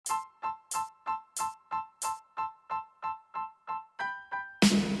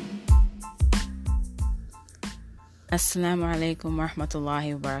Assalamu alaikum wa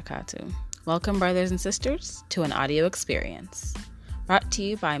rahmatullahi wa barakatuh. Welcome, brothers and sisters, to an audio experience brought to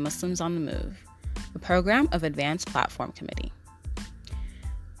you by Muslims on the Move, a program of Advanced Platform Committee.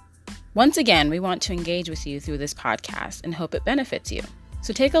 Once again, we want to engage with you through this podcast and hope it benefits you.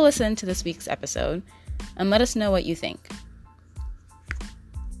 So take a listen to this week's episode and let us know what you think.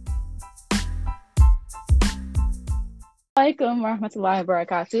 Alaikum wa rahmatullahi wa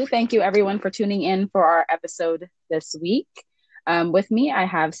barakatuh. Thank you everyone for tuning in for our episode this week. With me, I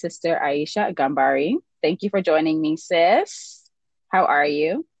have Sister Aisha Gambari. Thank you for joining me, sis. How are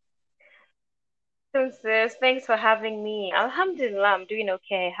you? Sis, thanks for having me. Alhamdulillah, I'm doing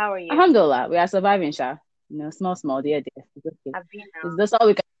okay. How are you? Alhamdulillah, we are surviving, Sha. Small, dear. It's okay. It's just all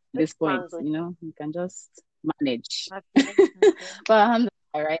we can do at this point, we can just manage. But alhamdulillah,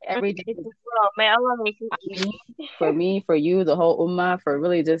 right? Every day. May Allah make it easy. For me, for you, the whole ummah, for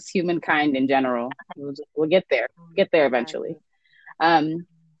really just humankind in general. We'll get there. Get there eventually. So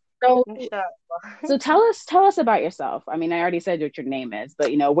tell us about yourself. I mean, I already said what your name is,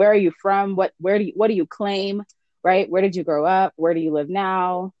 but where are you from? What do you claim? Right? Where did you grow up? Where do you live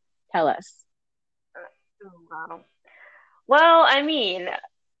now? Tell us. Wow. Well, I mean,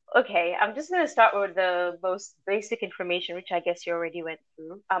 okay, I'm just gonna start with the most basic information, which I guess you already went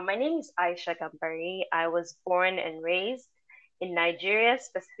through. My name is Aisha Gambari. I was born and raised in Nigeria,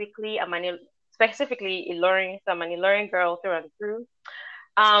 specifically Ilorin. So I'm an Ilorin girl through and through.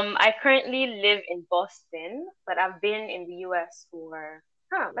 I currently live in Boston, but I've been in the US for,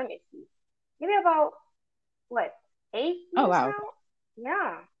 let me see, maybe about, 8 years now?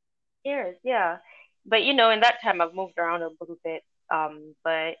 Yeah, years, yeah. But, in that time I've moved around a little bit.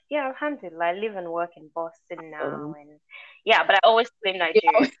 But yeah, alhamdulillah, I live and work in Boston now. And yeah, but I always claim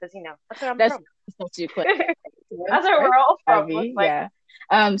Nigeria because, that's where I'm from. That's too quick. That's where we're all from. Yeah.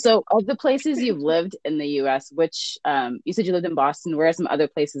 So of the places you've lived in the US, which you said you lived in Boston, where are some other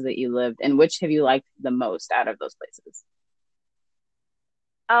places that you lived, and which have you liked the most out of those places?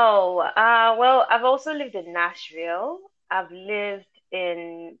 Oh, well, I've also lived in Nashville. I've lived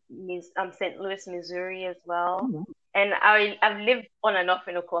in St. Louis, Missouri as well. Oh, and I've lived on and off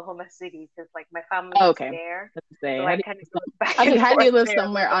in Oklahoma City because my family is there. So I kind of go back and how do you live forth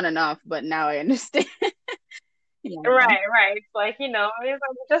somewhere on and off? But now I understand. Yeah. Right. It's like, it's like you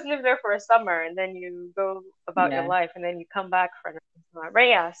just live there for a summer and then you go about your life and then you come back for another summer. But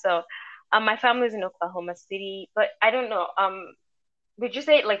yeah, so my family's in Oklahoma City, but I don't know. Did you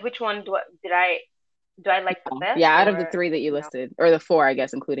say which one do I like the best? Yeah, out of the three that you listed, or the four, I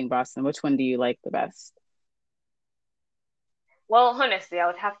guess, including Boston, which one do you like the best? Well, honestly, I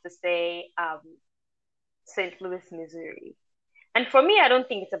would have to say St. Louis, Missouri. And for me, I don't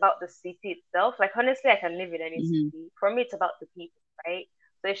think it's about the city itself. Honestly, I can live in any city. For me, it's about the people, right?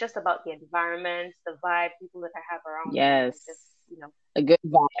 So it's just about the environment, the vibe, people that I have around me. Just, a good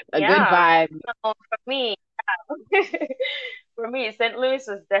vibe. Good vibe. So for me, St. Louis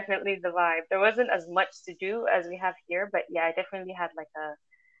was definitely the vibe. There wasn't as much to do as we have here, but yeah, I definitely had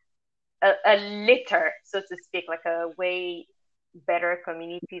a litter, so to speak, a way better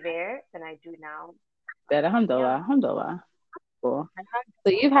community there than I do now. Alhamdulillah. Cool.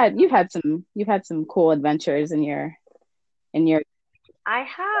 So you've had some cool adventures in your I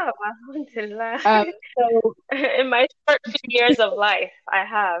have, alhamdulillah. So in my short few years of life, I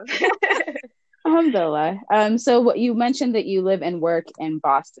have. Alhamdulillah. So what you mentioned that you live and work in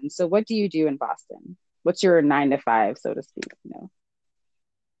Boston. So what do you do in Boston? What's your 9 to 5, so to speak?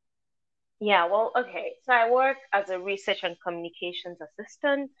 Yeah, well, okay. So I work as a research and communications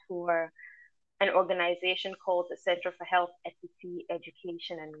assistant for an organization called the Center for Health Equity,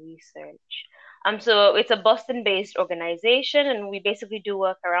 Education, and Research. So it's a Boston-based organization, and we basically do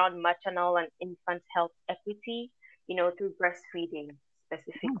work around maternal and infant health equity, through breastfeeding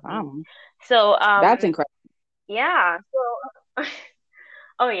specifically. Oh, wow. So that's incredible. Yeah. So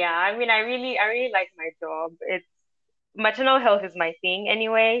oh yeah, I mean, I really like my job. Maternal health is my thing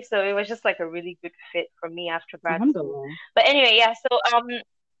anyway, so it was just a really good fit for me after grad school. But anyway, yeah, so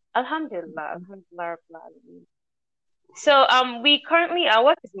alhamdulillah. So our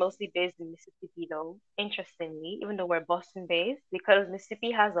work is mostly based in Mississippi though, interestingly, even though we're Boston based, because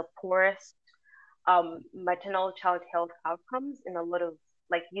Mississippi has the poorest maternal child health outcomes in a lot of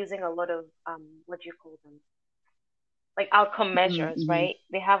using a lot of what do you call them? Outcome measures, right?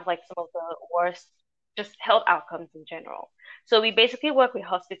 They have some of the worst just health outcomes in general. So we basically work with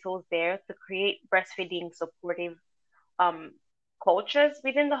hospitals there to create breastfeeding supportive cultures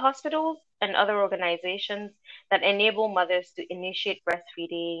within the hospitals and other organizations that enable mothers to initiate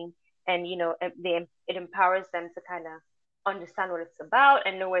breastfeeding, and it empowers them to kind of understand what it's about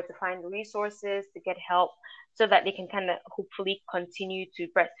and know where to find resources to get help so that they can kind of hopefully continue to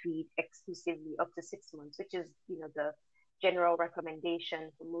breastfeed exclusively up to 6 months, which is, the general recommendation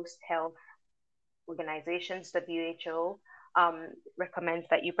for most health organizations. WHO recommends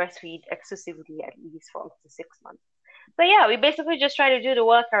that you breastfeed exclusively at least for up to 6 months. So yeah, we basically just try to do the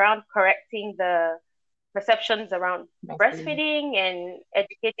work around correcting the perceptions around Breastfeeding. breastfeeding and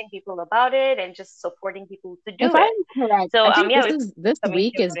educating people about it and just supporting people to If do I'm it. correct, So I think yeah, this we is this some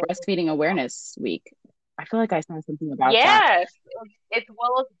week meetings is with it. breastfeeding awareness week. I feel like I saw something about that. Yes, it's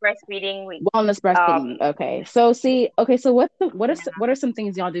World Breastfeeding Week. Wellness breastfeeding. Okay. So see, okay, so Yeah. what are some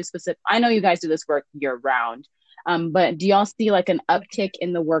things y'all do specific? I know you guys do this work year round. But do y'all see like an uptick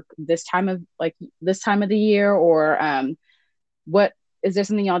in the work this time of the year, or what is there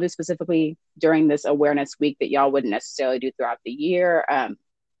something y'all do specifically during this awareness week that y'all wouldn't necessarily do throughout the year?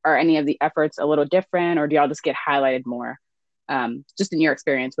 Are any of the efforts a little different, or do y'all just get highlighted more? Just in your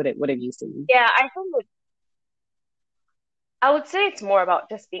experience, what have you seen? Yeah, I would say it's more about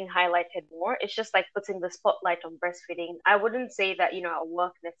just being highlighted more. It's just like putting the spotlight on breastfeeding. I wouldn't say that, our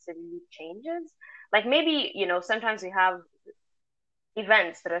work necessarily changes. Like maybe, sometimes we have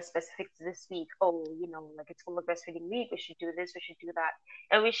events that are specific to this week. Oh, like it's World Breastfeeding Week, we should do this, we should do that.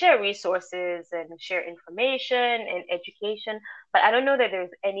 And we share resources and share information and education. But I don't know that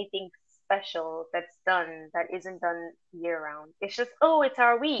there's anything special that's done that isn't done year round. It's just, oh, it's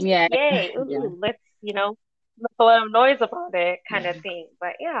our week. Yeah, Yay. yeah, Ooh, let's, make a lot of noise about it kind yeah. of thing.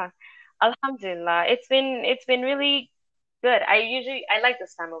 But yeah, Alhamdulillah. It's been really good. I like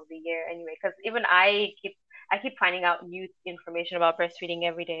this time of the year anyway, because even I keep finding out new information about breastfeeding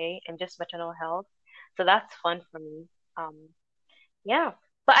every day and just maternal health. So that's fun for me. Um, yeah.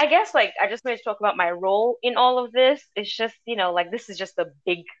 But I guess like I just wanted to talk about my role in all of this. It's just, like this is just a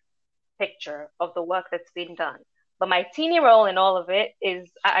big picture of the work that's been done. But my teeny role in all of it is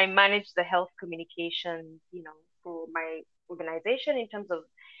I manage the health communication, for my organization in terms of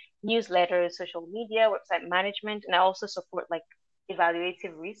newsletters, social media, website management, and I also support like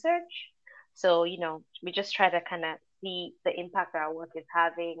evaluative research. So, we just try to kind of see the impact that our work is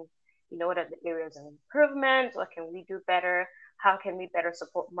having, what are the areas of improvement, what can we do better, how can we better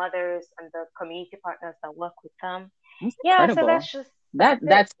support mothers and the community partners that work with them. That's Yeah, so incredible. that's it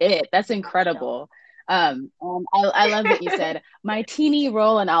That's it. That's in a nutshell. incredible. I love that you said my teeny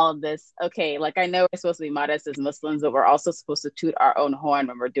role in all of this. Okay, like I know we're supposed to be modest as Muslims, but we're also supposed to toot our own horn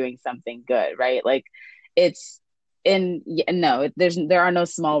when we're doing something good, right? Like it's in no, there are no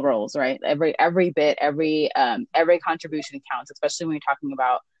small roles, right? Every bit, every contribution counts, especially when you're talking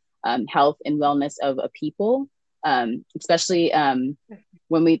about health and wellness of a people. Especially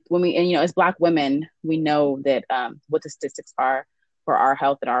when we and as Black women, we know that what the statistics are for our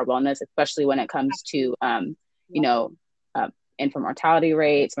health and our wellness, especially when it comes to you know uh, infant mortality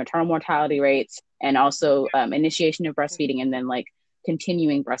rates, maternal mortality rates, and also initiation of breastfeeding, and then like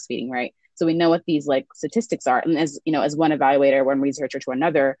continuing breastfeeding, right? So we know what these like statistics are, and as as one evaluator, one researcher to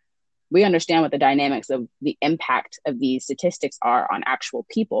another, we understand what the dynamics of the impact of these statistics are on actual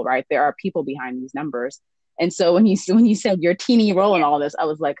people, right? There are people behind these numbers. And so when you said your teeny role in Yeah, all this, I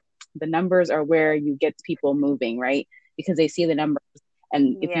was like, the numbers are where you get people moving, right? Because they see the numbers.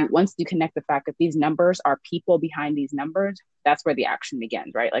 And if you yeah, once you connect the fact that these numbers are people behind these numbers, that's where the action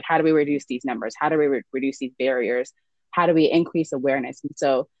begins, right? Like how do we reduce these numbers? How do we reduce these barriers? How do we increase awareness? And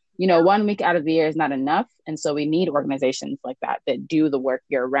so yeah, 1 week out of the year is not enough. And so we need organizations like that do the work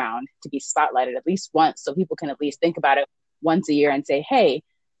year round to be spotlighted at least once so people can at least think about it once a year and say, hey,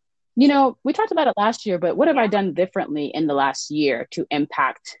 we talked about it last year, but what have I yeah, done differently in the last year to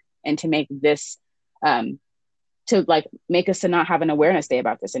impact and to make this, to like make us to not have an awareness day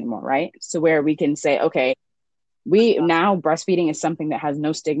about this anymore, right? So where we can say, okay, we now breastfeeding is something that has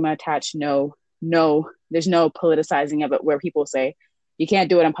no stigma attached, there's no politicizing of it where people say you can't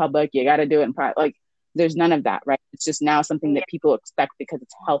do it in public, you got to do it in private. Like there's none of that, right? It's just now something that yeah. people expect because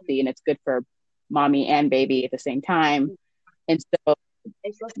it's healthy and it's good for mommy and baby at the same time. And so,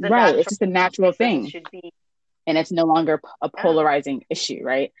 It's just the right, it's natural just a natural place that it thing, should be. and it's no longer a Yeah, polarizing issue,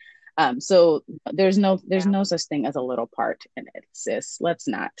 right? So there's yeah. no such thing as a little part in it, sis. Let's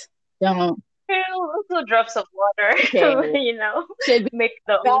not, don't. Little drops of water, Okay, should be make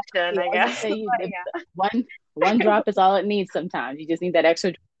the ocean, exactly. I I was gonna guess. say But yeah. one drop is all it needs. Sometimes you just need that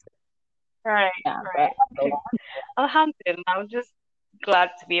extra. Right, Yeah, but right. Alhamdulillah, I'm just glad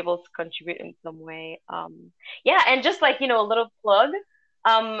to be able to contribute in some way. Yeah, and just like, a little plug.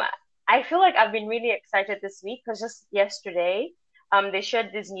 Um, I feel like I've been really excited this week because just yesterday, they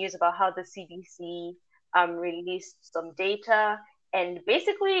shared this news about how the CDC released some data And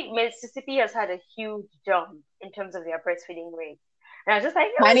basically, Mississippi has had a huge jump in terms of their breastfeeding rate. And I was just like,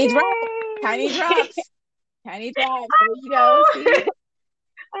 Tiny drops, oh, tiny yay! drops, tiny drops. There you go. See,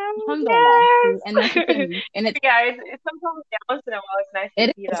 alhamdulillah. See, and that's the Yes. thing. And Yeah, it's sometimes, yeah, once in a while it's nice to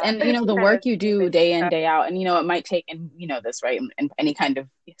it see is, that and the kind work of you do movement day in, day happen. out, and it might take, and this, right? And any kind of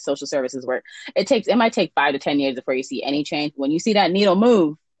social services work, it might take 5 to 10 years before you see any change. When you see that needle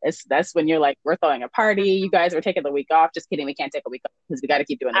move, that's when you're like, we're throwing a party. You guys are taking the week off. Just kidding, we can't take a week off because we got to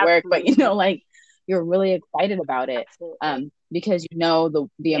keep doing the work. But Absolutely. like you're really excited about it, Absolutely. because the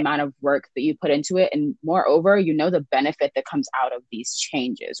Yeah. amount of work that you put into it, and moreover, the benefit that comes out of these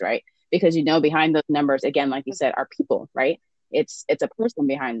changes, right? Because behind those numbers, again, like you said, are people, right? It's a person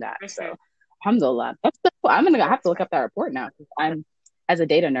behind that. Mm-hmm. So, alhamdulillah, that's so cool. I'm gonna have to That's look up that report now because I'm, as a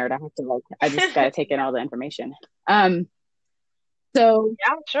data nerd, I have to I just gotta take in yeah. all the information. So,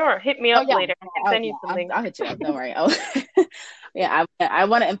 Yeah, sure. Hit me oh up yeah, later. I can oh send yeah, you some links. I'll hit you up. Don't worry. Oh, yeah, I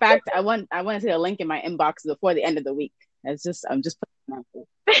want to. In fact, I want to see a link in my inbox before the end of the week. I'm just putting it out there.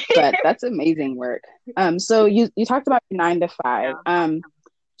 But that's amazing work. So you talked about 9 to 5. Yeah.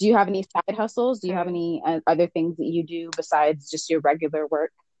 Do you have any side hustles? Do you have Mm. any other things that you do besides just your regular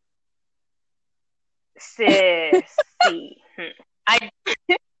work? See. I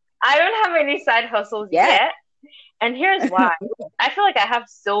I don't have any side hustles Yeah. yet. And here's why. I feel like I have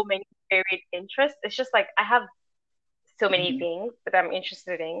so many varied interests. It's just like I have so many Mhm. things that I'm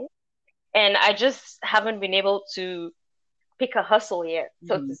interested in. And I just haven't been able to pick a hustle yet,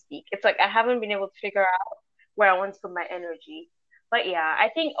 so to Mhm. speak. It's like I haven't been able to figure out where I want to put my energy. But yeah, I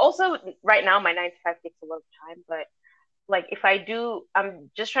think also right now my 9 to 5 takes a lot of time. But like if I do,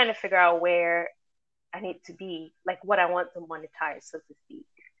 I'm just trying to figure out where I need to be, like what I want to monetize, so to speak,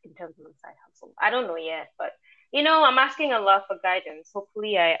 in terms of the side hustle. I don't know yet, but I'm asking a lot for guidance.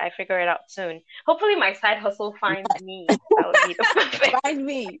 Hopefully I figure it out soon. Hopefully my side hustle finds me. That would be the perfect. Find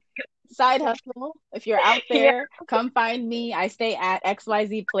me. Side hustle. If you're out Yeah. there, come find me. I stay at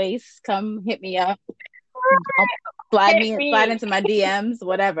XYZ place. Come hit me up. Hit Slide me. into my DMs,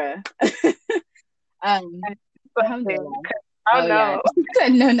 whatever. Um, alhamdulillah. Oh Oh yeah.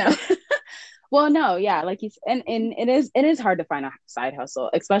 no. No. Well, no, yeah, like and it is hard to find a side hustle,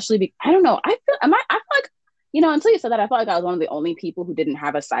 especially I don't know. I feel like, until you said that, I felt like I was one of the only people who didn't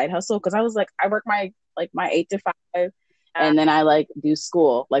have a side hustle because I was like, I work my 8 to 5, Yeah. and then I do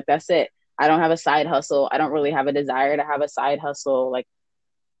school. Like that's it. I don't have a side hustle. I don't really have a desire to have a side hustle. Like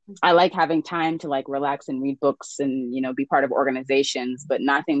I like having time to relax and read books and be part of organizations, but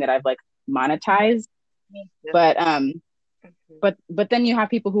nothing that I've monetized. Me too. But Mhm. but then you have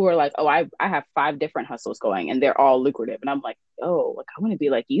people who are like, oh, I have 5 different hustles going and they're all lucrative, and I'm like, oh, like I want to be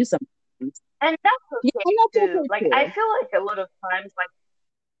like you sometimes. And that's Yeah, okay and that's too. okay Like I too. feel like a lot of times, like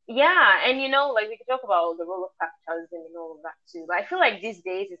yeah, and like we can talk about the role of capitalism and all of that too. But I feel like these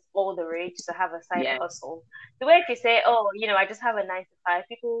days it's all the rage to have a side Yeah, hustle. The way if you say, oh, I just have a 9 to 5,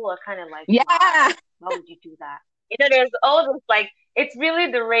 people are kind of like, yeah. why would you do that? There's all this like it's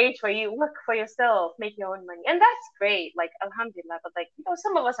really the rage for you. Work for yourself, make your own money, and that's great. Like alhamdulillah, but like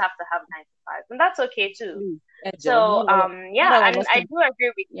some of us have to have 9 to 5, and that's okay too. Please, Joe, So not yeah, all of and us I can. do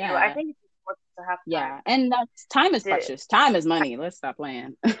agree with you. I Yeah, think it's important to have time yeah, and that's time is to precious. Time is money. Let's stop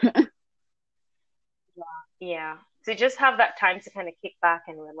playing. yeah, to just have that time to kind of kick back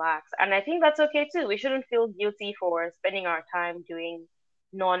and relax. And I think that's okay too. We shouldn't feel guilty for spending our time doing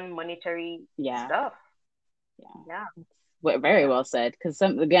non-monetary Yeah, stuff. yeah. Yeah. Very Yeah. well said. Because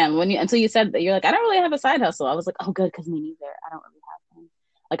again, until you said that, you're like, I don't really have a side hustle. I was like, oh, good, because me neither. I don't really have one.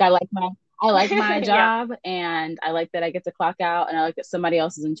 Like I like my Yeah. job, and I like that I get to clock out, and I like that somebody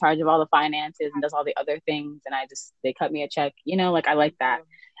else is in charge of all the finances and does all the other things, and they cut me a check. Like I like that, Mhm.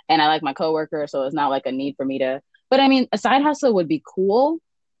 and I like my coworker, so it's not like a need for me to. But I mean, a side hustle would be cool,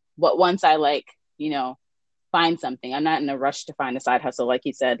 but once I find something, I'm not in a rush to find a side hustle, like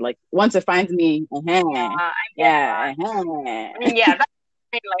you said. Like once it finds me, I get yeah, Yeah, that's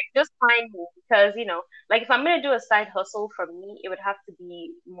the thing, like just find me because like if I'm gonna do a side hustle for me, it would have to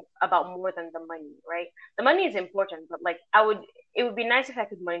be about more than the money, right? The money is important, but like it would be nice if I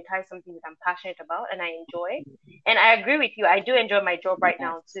could monetize something that I'm passionate about and I enjoy. And I agree with you, I do enjoy my job right yeah.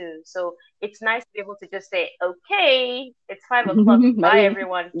 now too. So it's nice to be able to just say, okay, it's 5 o'clock. Bye,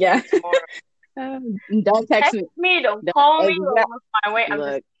 everyone. See Yeah. you tomorrow. Don't text Text me. me, don't Don't, call me, don't exactly. look my way. I'm just.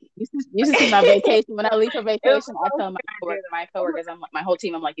 Look, you should see my vacation. When I leave for It was vacation, I tell gonna do my that. coworkers, I'm like, my whole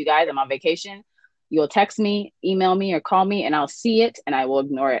team, I'm like, you guys, I'm on vacation. You'll text me, email me, or call me, and I'll see it, and I will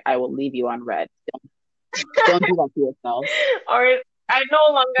ignore it. I will leave you on red. Don't do that to yourself. Or I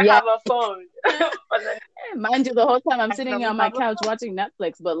no longer Yeah. have a phone. But then Mind you, the whole time I'm I sitting don't on my have a couch watching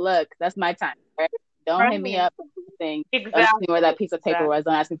Netflix, but look, that's my time, right? Don't hit me Right. up. Thing. Don't ask me where that Exactly. piece of paper Exactly. was.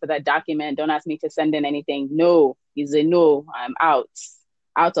 Don't ask me for that document. Don't ask me to send in anything. No, he's a no. I'm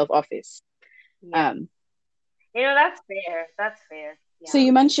out of office. Yeah. Um, That's fair. That's fair. so Yeah.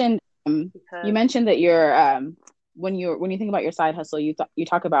 you Because mentioned that you're when you think about your side hustle, you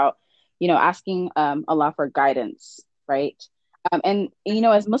talk about asking Allah for guidance, right? And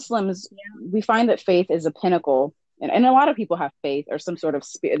as Muslims, yeah. we find that faith is a pinnacle, and a lot of people have faith or some sort of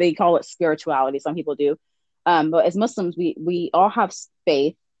they call it spirituality. Some people do, but as Muslims, we all have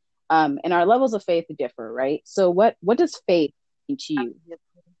faith, and our levels of faith differ, right? So what does faith mean to you?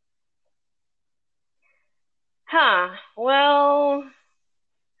 Huh. Well,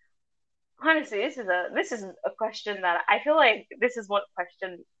 honestly, this is a question that I feel like this is one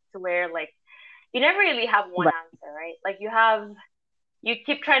question to where like you never really have one Right, answer, right? Like you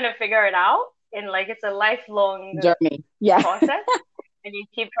keep trying to figure it out, and like it's a lifelong journey, yeah. process, and you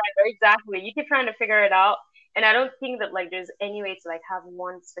keep trying to figure it out. And I don't think that like there's any way to like have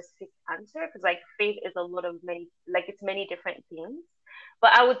one specific answer because like faith is a lot of many like it's many different things.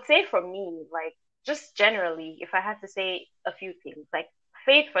 But I would say for me, like just generally, if I had to say a few things, like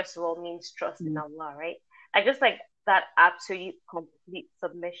faith first of all means trust in Allah, right? I just like that absolute complete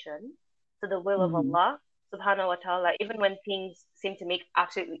submission to the will of Mm-hmm. Allah subhanahu wa ta'ala, even when things seem to make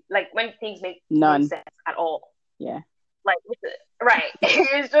absolutely like when things make no None, sense at all. yeah. Like right.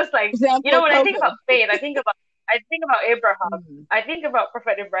 It's just like Example, when I think about COVID. faith, I think about Abraham. Mm-hmm. I think about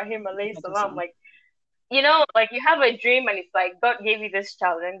Prophet Ibrahim alayhi salam. Like, like you have a dream and it's like God gave you this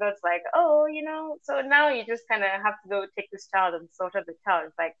child and God's like, oh, so now you just kind of have to go take this child and sort out the child.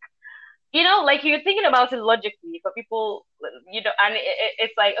 It's like, like you're thinking about it logically for people, and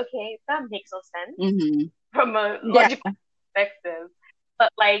it's like, okay, that makes no sense Mm-hmm. from a Yeah. logical perspective.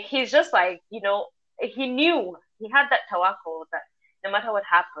 But like he's just like, he knew he had that tawakkul that no matter what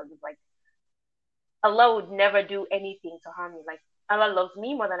happens, like Allah would never do anything to harm me. Like Allah loves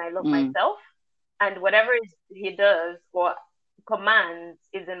me more than I love Mm. myself, and whatever He does or commands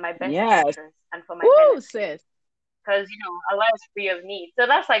is in my best Yes. interest and for my Woo, benefit. sis. Because Allah is free of need. So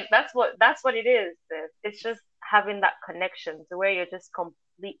that's what it is. Sis. It's just having that connection to where you're just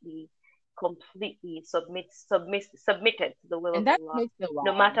completely submitted to the will And of that Allah, takes a no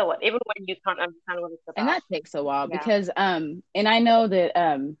while. matter what, even when you can't understand what it's And about. that takes a while Yeah. because and I know that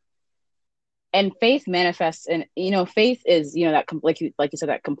and faith manifests, and faith is that like you said,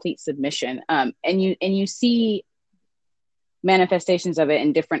 that complete submission, and you see manifestations of it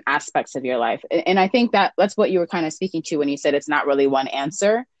in different aspects of your life. And I think that's what you were kind of speaking to when you said it's not really one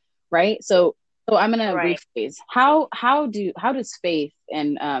answer, right? So I'm going to Right. rephrase. How does faith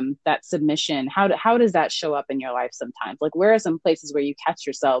and that submission, how does that show up in your life sometimes? Like, where are some places where you catch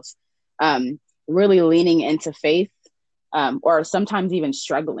yourself really leaning into faith, or sometimes even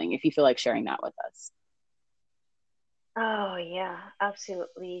struggling, if you feel like sharing that with us? Oh yeah,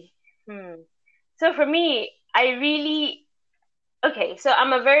 absolutely. So for me, I really okay, so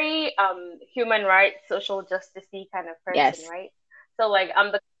I'm a very human rights, social justicey kind of person, Yes. right? So like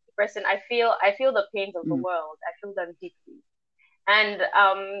I'm the person I feel the pains of the Mm. world. I feel them deeply. And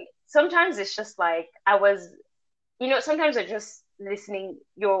sometimes it's just like sometimes you're just listening,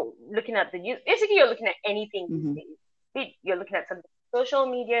 you're looking at the news. Basically you're looking at anything these Hmm. days. You're looking at some social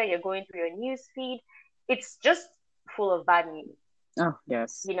media, you're going through your news feed. It's just full of bad news, Oh,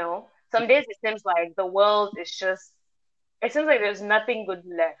 yes. you know? Some days it seems like the world is just it seems like there's nothing good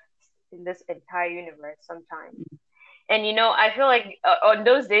left in this entire universe sometimes. And I feel like on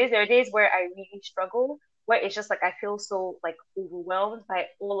those days, there are days where I really struggle, where it's just like I feel so like overwhelmed by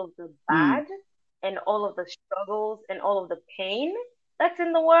all of the Mm. bad and all of the struggles and all of the pain that's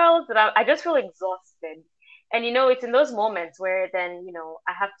in the world that I just feel exhausted. And it's in those moments where then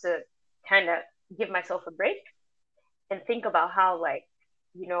I have to kind of give myself a break and think about how like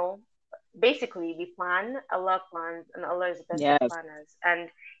you know basically we plan, Allah plans, and Allah is the best of Yes. planners. And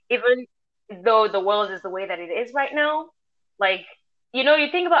even though the world is the way that it is right now, like you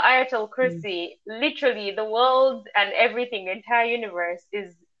think about Ayatul Mm. Kursi, literally the world and everything, the entire universe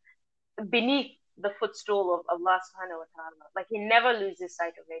is beneath the footstool of Allah subhanahu wa ta'ala. Like he never loses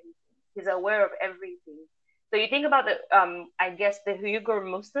sight of anything. He's aware of everything. So you think about the I guess the Uyghur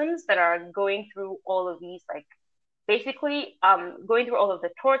Muslims that are going through all of these like basically going through all of the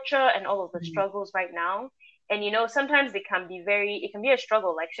torture and all of the Mm. struggles right now. And sometimes it can be a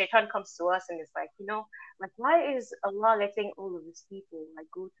struggle. Like Shaitan comes to us and it's like, like why is Allah letting all of these people like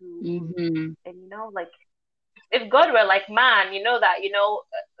go through all of this? Hmm. And like if God were like man,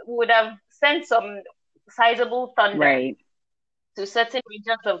 would have sent some sizable thunder Right. to certain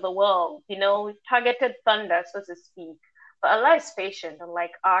regions of the world, targeted thunder, so to speak. But Allah is patient,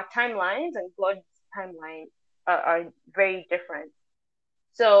 unlike our timelines and God's timeline are very different.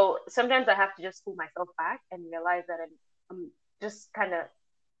 So sometimes I have to just pull myself back and realize that I'm just kind of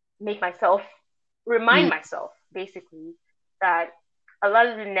make myself remind Mm. myself basically that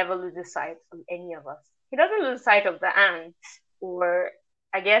Allah never loses sight of any of us. He doesn't lose sight of the ant, or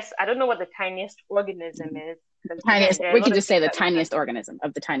I guess I don't know what the tiniest organism is, because again Tiniest, there are a we lot could of just say things the that we can. tiniest organism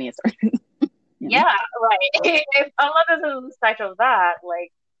of the tiniest organism. You know? Yeah, right. If Allah doesn't lose sight of that,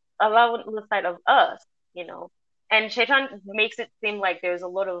 like Allah wouldn't lose sight of us, you know. And Shaitan makes it seem like there's a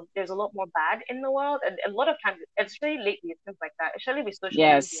lot more bad in the world, and a lot of times, especially lately, it seems like that. Especially with social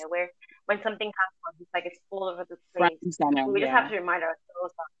Yes, media, where when something happens, it's like it's all over the front place. and center. But we just have Yeah. to remind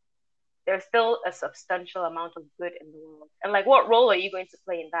ourselves that there's still a substantial amount of good in the world. And like, what role are you going to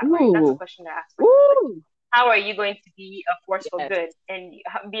play in that, right? That's a Ooh, question to ask myself. Like, ooh. how are you going to be a force for Yes, good and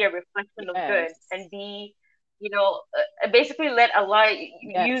be a reflection of good yes, and be, basically let Allah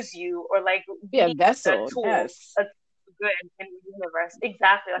use yes. you, or like Be a be a vessel. tool, Yes. a good in the universe,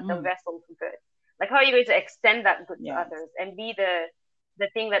 exactly like a Mm. vessel for good. Like, how are you going to extend that good to Yes. others and be the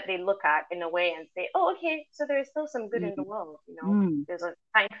thing that they look at in a way and say, oh, okay, so there's still some good in the Mm. world, Mm. there's a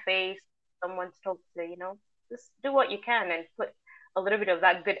kind face, someone to talk to, just do what you can and put a little bit of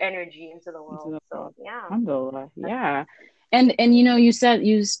that good energy into the Into world. the So world. yeah, Alhamdulillah. that's Yeah. And you said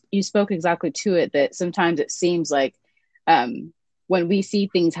you spoke exactly to it, that sometimes it seems like um when we see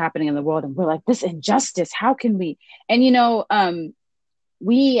things happening in the world and we're like, this injustice, how can we? And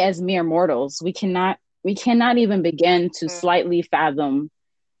we as mere mortals, we cannot even begin to mm, slightly fathom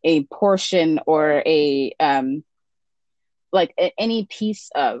a portion or a like any piece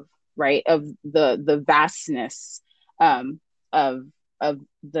of, right, of the vastness, um of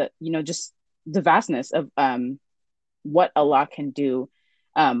the, just the vastness of what Allah can do.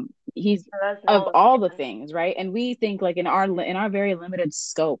 He's that's of knowledge. all the Yeah. things, right? And we think like in our very limited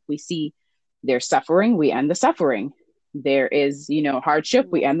scope, we see there's suffering, we end the suffering. There is, hardship,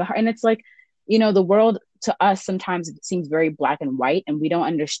 we Yeah. end and it's like, the world to us sometimes it seems very black and white, and we don't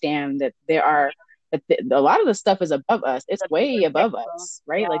understand that a lot of the stuff is above us. It's The way bigger above picture. us,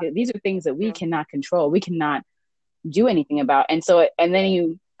 right? Yeah. Like these are things that we Mm, cannot control. We cannot do anything about. And so, and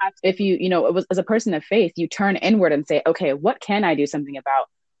then if absolutely. it was as a person of faith, you turn inward and say, okay, what can I do something about?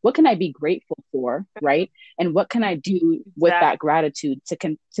 What can I be grateful for, right? And what can I do with that Exactly. gratitude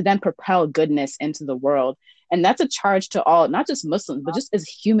to then propel goodness into the world? And that's a charge to all, not just Muslims, but just as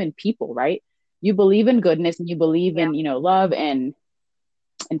human people, right? You believe in goodness and you believe Yeah. in, love and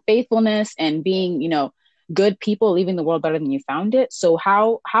faithfulness and being, good people, leaving the world better than you found it. So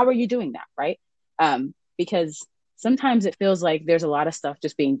how are you doing that, right? Because sometimes it feels like there's a lot of stuff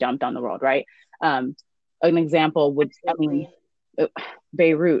just being dumped on the world, right? An example would, I mean, Absolutely.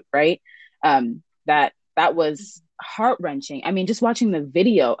 Beirut, right? That was heart wrenching. I mean, just watching the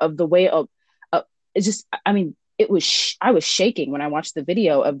video of the way of it's just, I mean, I was shaking when I watched the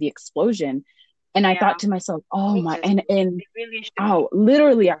video of the explosion, and I thought Yeah. to myself, oh Me my, too. and They really should be. oh,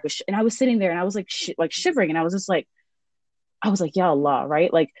 literally, I was sitting there and I was like, like shivering, and I was just like, I was like, Ya Allah,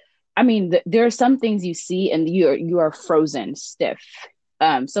 right? Like, I mean, there are some things you see and you are frozen stiff,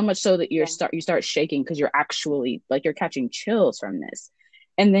 so much so that Yeah. you start shaking because you're actually like you're catching chills from this,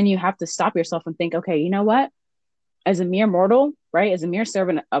 and then you have to stop yourself and think, okay, you know what? As a mere mortal, right? As a mere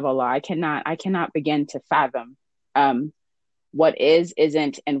servant of Allah, I cannot begin to fathom um, what is,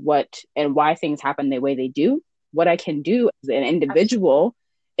 isn't, and why things happen the way they do. What I can do as an Absolutely. individual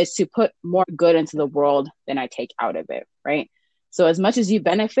is to put more good into the world than I take out of it, right? So as much as you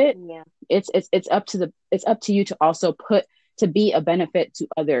benefit, Yeah. it's up to you to also to be a benefit to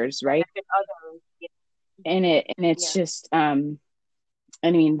others, right? Benefit others. Yeah. And it's Yeah. just I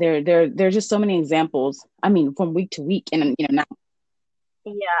mean, there's just so many examples. I mean, from week to week, and now,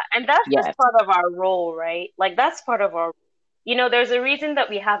 Yeah. And that's just yes, part of our role, right? Like, that's part of our, there's a reason that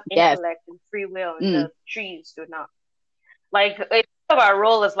we have yes, intellect and free will and mm, the trees do not. Like, it's part of our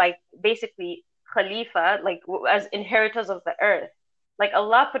role as like basically Khalifa, like as inheritors of the earth. Like,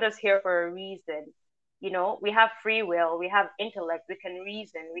 Allah put us here for a reason. We have free will, we have intellect, we can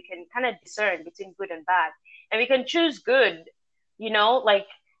reason, we can kind of discern between good and bad, and we can choose good. Like,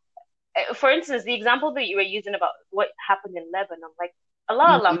 for instance, the example that you were using about what happened in Lebanon, like,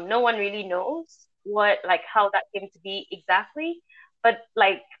 Allah mm, Alam, no one really knows like how that came to be exactly. But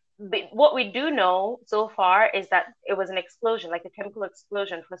like, what we do know so far is that it was an explosion, like a chemical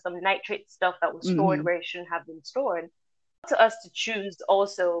explosion for some nitrate stuff that was stored mm, where it shouldn't have been stored. To us to choose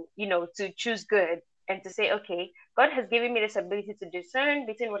also, to choose good and to say, okay, God has given me this ability to discern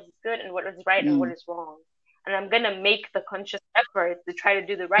between what is good and what is right and what mm. is wrong. And I'm going to make the conscious effort to try to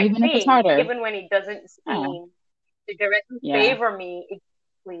do the right Even if it's thing, harder, even when it doesn't yeah, seem to directly yeah, favor me.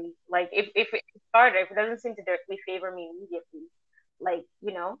 directly. Like if it's harder, if it doesn't seem to directly favor me immediately, like,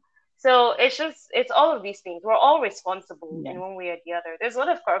 So it's all of these things. We're all responsible Yeah. in one way or the other. There's a lot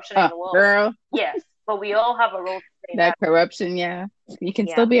of corruption in Oh, the world. girl, Yes, but we all have a role to play in that that. corruption, yeah. You can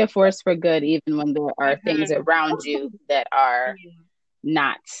still Yeah. be a force for good even when there are things Hmm. around you that are Yeah,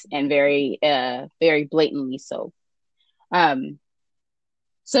 not, and very blatantly so. Um,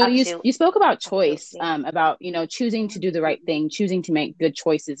 so absolutely. you spoke about choice, Absolutely. about choosing to do the right thing, choosing to make good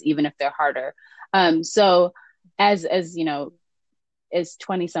choices even if they're harder. So as as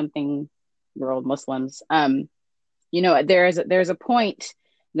 20 something year old Muslims, there's a point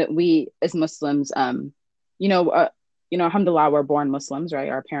that we as Muslims, you know, uh, alhamdulillah, we're born Muslims, right?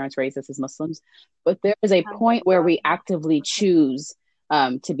 Our parents raised us as Muslims, but there is a point where Alhamdulillah. we actively choose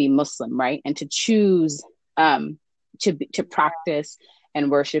to be Muslim, right? And to choose to practice and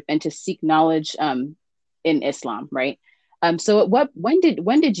worship and to seek knowledge in Islam, right? So Yes. when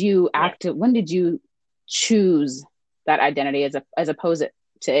did you choose that identity as opposed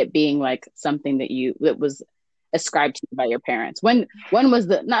to it being like something that was ascribed to you by your parents? When was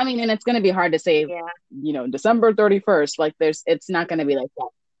the? I mean, and it's going to be hard to say, Yeah. December 31st. Like it's not going to be like that.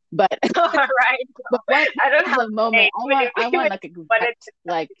 But All right. but what I don't was have the a moment? date. Even I even want like but exact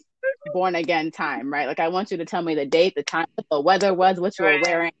like born again time, right? Like I want you to tell me the date, the time, what the weather was, what you were right.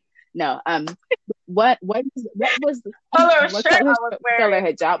 wearing. No, what was Color what shirt I was color wearing.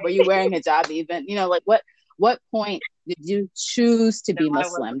 hijab? Were you wearing hijab even? Like what point did you choose to No, be I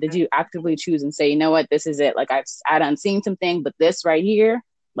Muslim? Did wasn't. you actively choose and say, you know what, this is it? Like I done seen something, but this right here,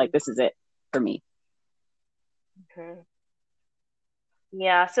 like this is it for me. Mhm.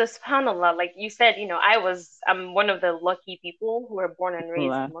 Yeah, so subhanAllah, like you said, I'm one of the lucky people who were born and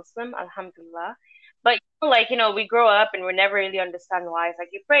raised Allah. Muslim, alhamdulillah. But we grow up and we never really understand why. It's like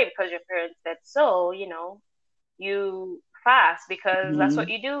you pray because your parents said so, you fast because that's what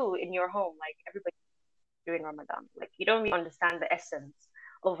Mhm. you do in your home, like everybody during Ramadan. Like you don't really understand the essence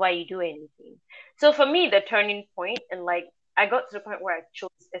of why you do anything. So for me, the turning point and like I got to the point where I chose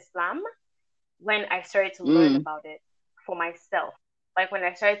Islam when I started to learn Mm. about it for myself. Like when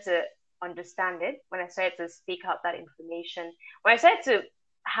I started to understand it, when I started to speak out that information, when I started to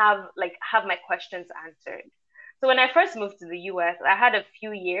have my questions answered. So when I first moved to the US, I had a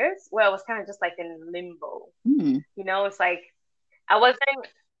few years where I was kind of just like in limbo. Mm. It's like I wasn't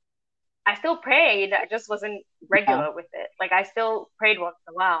I still prayed. I just wasn't Yeah. regular with it. Like I still prayed once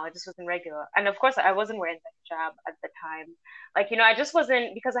in a while. I just wasn't regular. And of course, I wasn't wearing the hijab at the time. Like, I just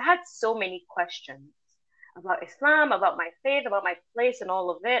wasn't because I had so many questions about Islam, about my faith, about my place and all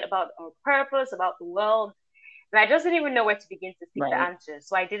of it, about our purpose, about the world. And I just didn't even know where to begin to seek the Right. answers.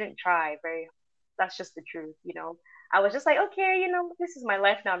 So I didn't try very. That's just the truth. I was just like, okay, this is my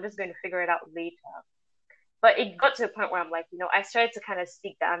life now. I'm just going to figure it out later. But it got to a point where I'm like, I started to kind of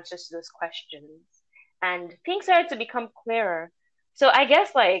seek the answers to those questions and things started to become clearer. So I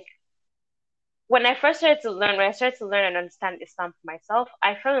guess like when I started to learn and understand Islam for myself,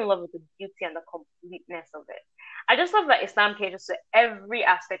 I fell in love with the beauty and the completeness of it. I just love that Islam caters to every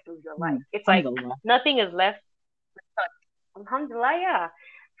aspect of your life. Mm. It's like Alhamdulillah. nothing is left untouched. Alhamdulillah, yeah.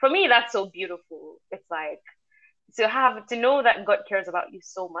 For me, that's so beautiful. It's like to know that God cares about you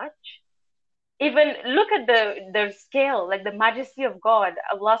so much, even look at the scale, like the majesty of God,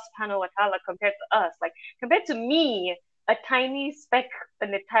 Allah subhanahu wa ta'ala compared to us, like compared to me, a tiny speck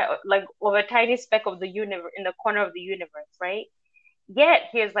in the like of a tiny speck of the universe in the corner of the universe, right? Yet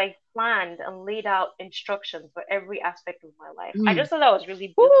he has like planned and laid out instructions for every aspect of my life. I Mm. just thought that was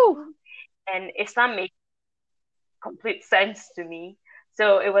really Woo. beautiful. And Islam makes complete sense to me.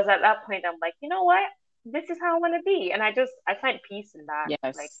 So it was at that point I'm like, you know what? This is how I want to be. And I find peace in that. Like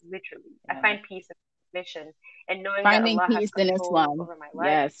Yes. literally. I Yeah. find peace in mission and knowing that Finding Allah has peace in control Islam. over my life.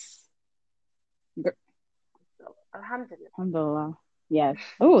 Yes. So Alhamdulillah. Alhamdulillah. Yes.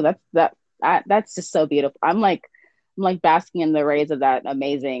 Oh, that's just so beautiful. I'm like basking in the rays of that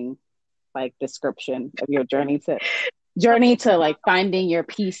amazing like description of your journey to like finding your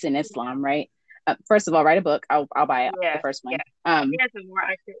peace in Islam, right? First of all, write a book. I'll buy it, the Yes, first yes. one. I think that's a more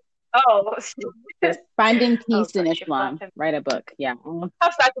accurate. Oh, Just finding oh peace in gosh, you're Islam. flattering. Write a book. Yeah.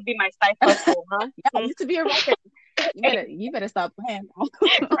 Perhaps that could be my side hustle, huh? Yeah, this to be a writer. You better stop playing.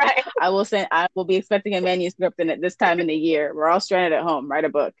 Right. I will be expecting a manuscript in it this time in the year. We're all stranded at home. Write a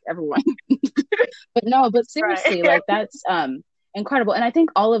book, everyone. But no, but Right. seriously, like that's incredible. And I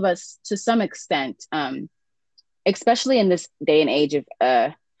think all of us to some extent, especially in this day and age of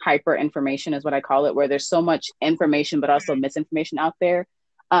hyper information is what I call it, where there's so much information but also misinformation out there.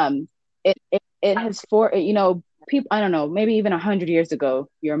 Um, it has people, I don't know, maybe even 100 years ago,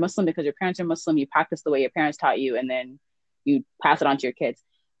 you're a Muslim because your parents are Muslim, you practice the way your parents taught you, and then you pass it on to your kids.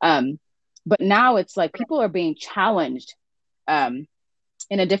 But now it's like people are being challenged um,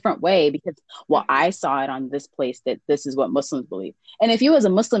 in a different way because, well, Mm-hmm. I saw it on this place that this is what Muslims believe. And if you as a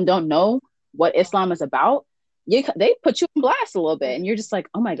Muslim don't know what Yeah. Islam is about, they put you in blast a little bit, and Mm-hmm. you're just like,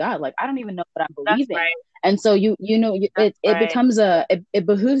 oh my God, like I don't even know what I'm That's believing. right. And so That's it right. becomes it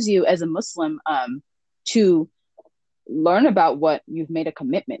behooves you as a Muslim to learn about what you've made a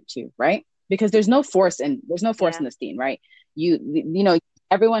commitment to, right? Because there's no force Yeah. in this deen, right? You know,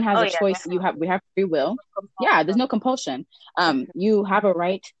 everyone has Oh a yeah, choice. We definitely. have free will. Yeah, there's Compulsion. no compulsion. Mm-hmm. You have a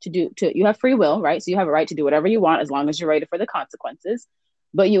right to you have free will, right? So you have a right to do whatever you want as long as you're ready for the consequences.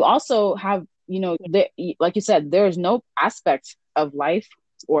 But you also have, Yeah. like you said, there's no aspect of life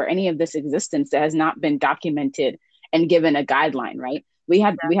or any of this existence that has not been documented and given a guideline, right? We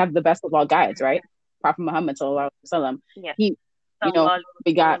have the best of all guides, right? Prophet Muhammad sallallahu alaihi wasallam. Yeah. He, you know, Sallallahu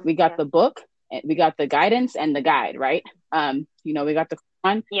we alaihi got Yeah. the book, we got the guidance and the guide, right? We got the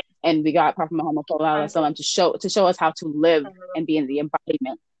Quran Yeah. and we got Prophet Muhammad sallallahu alaihi And wasallam to show us how to live uh, and be in the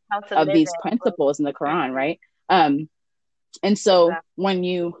embodiment how to of live these it. principles in the Quran, Mm-hmm. right? Um, and so Exactly.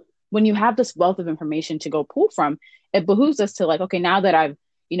 when you have this wealth of information to go pull from, it behooves us to like, okay, now that I've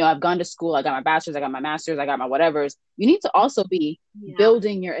gone to school, I got my bachelor's, I got my master's, I got my whatevers. You need to also be Yeah.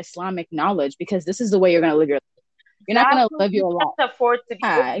 building your Islamic knowledge because this is the way you're going to live your life. You're not going to Exactly. live You your life. can't afford to be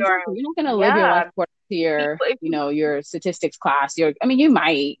Yeah, exactly. ignorant. You're not going to live your life Yeah. according to People, if you your statistics class. I mean, you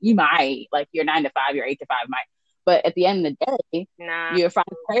might like your 9 to 5, your 8 to 5 might, but at the end of the day, nah. your 5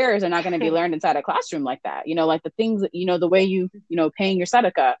 prayers are not going to be learned inside a classroom like that. Like the things that, the way paying your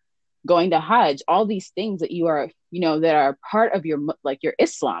sadaqah, going to Hajj, all these things that you are, that are part of your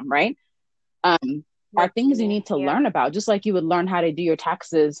Islam, right? Um, are things you need to Yeah. learn about, just like you would learn how to do your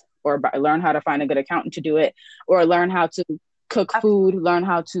taxes or learn how to find a good accountant to do it, or learn how to cook food, Absolutely. learn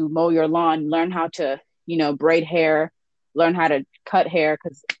how to mow your lawn, learn how to, braid hair, learn how to cut hair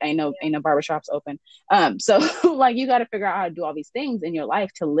because ain't no barbershops open. So like you got to figure out how to do all these things in your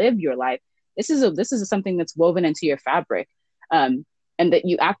life to live your life. This is something that's woven into your fabric. And that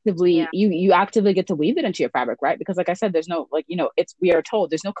Yeah. you actively get to weave it into your fabric, right? Because like I said, there's no it's we are told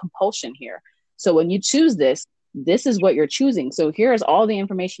there's no compulsion here. So when you choose this is what you're choosing. So here's all the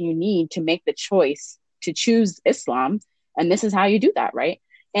information you need to make the choice to choose Islam, and this is how you do that, right?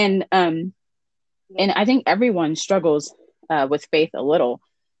 And Yeah. and I think everyone struggles with faith a little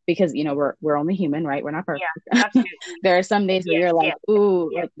because we're only human, right? We're not perfect. Yeah. Absolutely. There are some days where Yes. you're like, Yes. ooh,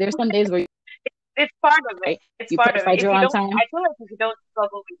 Yes. like there's some days where It's part of it. right, It's you pray part of it. If Fajr you on don't, time. I feel like if you don't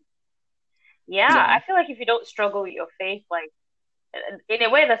struggle with, yeah, Yeah, I feel like if you don't struggle with your faith, like in a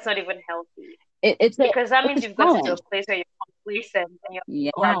way, that's not even healthy because that means it's you've a gotten to a challenge. place where you're complacent and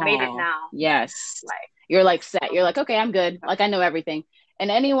you're, oh, I've made it Yeah. now. Yes. Like, You're like set. You're like, okay, I'm good. Like I know everything. And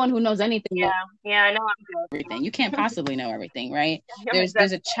anyone who knows anything knows yeah, yeah, I know I'm everything. You can't good. possibly know everything, right? I'm There's a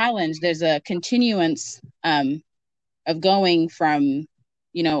exactly. challenge. There's a continuance of going from,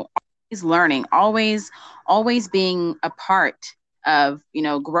 always learning, always being a part of,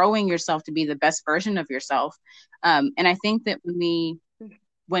 growing yourself to be the best version of yourself. And I think that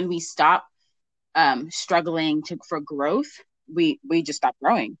when we stop struggling for growth, we just stop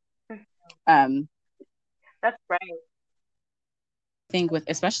growing. Um, That's right. I think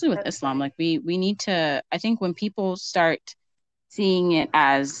especially with That's Islam, right. like we need to. I think when people start seeing it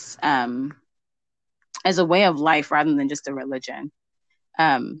as a way of life rather than just a religion,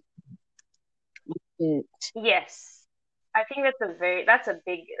 um, it, Yes, I think that's a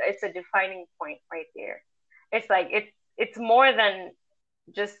big, it's a defining point right there. It's like it's more than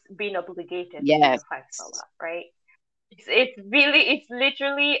just being obligated to do the yes, five salah, right? It's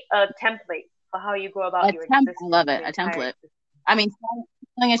literally a template for how you go about a your temp. I love existence, it. your A entire template. existence. I mean,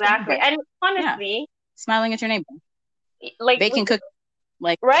 smiling at your Exactly. neighbor. And Yeah, honestly, smiling at your neighbor, like baking cookies,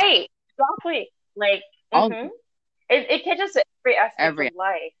 like right, exactly. Like, all it caters to every aspect of every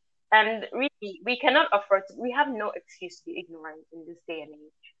life. And really, we cannot afford to, we have no excuse to be ignorant in this day and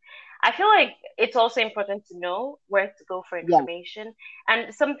age. I feel like it's also important to know where to go for yeah, information.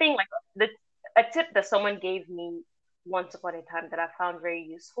 And something like a tip that someone gave me once upon a time that I found very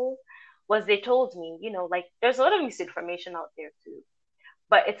useful was they told me, like there's a lot of misinformation out there too.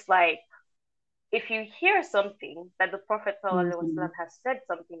 But it's like if you hear something that the Prophet mm-hmm. ﷺ has said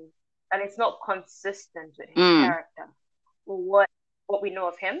something and it's not consistent with his mm, character or what we know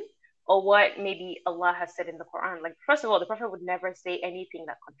of him or what maybe Allah has said in the Quran. Like first of all, the Prophet would never say anything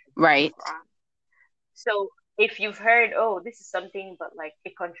that contradicts the right, Quran. So if you've heard, oh, this is something, but like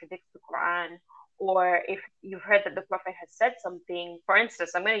it contradicts the Quran, or if you've heard that the Prophet has said something, for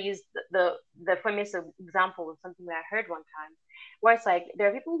instance, I'm going to use the famous example of something that I heard one time, where it's like there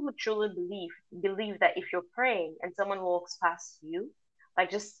are people who truly believe that if you're praying and someone walks past you, like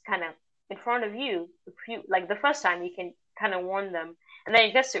just kind of in front of you, like the first time you can kind of warn them, and then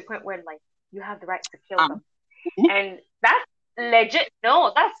it gets to a point where like you have the right to kill them, Um, and that's legit.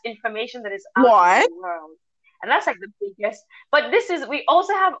 No, that's information that is out in the what? world, and that's like the biggest. But this is we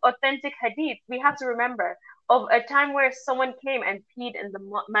also have authentic hadith. We have to remember of a time where someone came and peed in the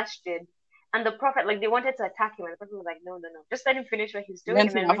masjid. And the prophet, like, they wanted to attack him, and the prophet was like, "No, no, no, just let him finish what he's doing,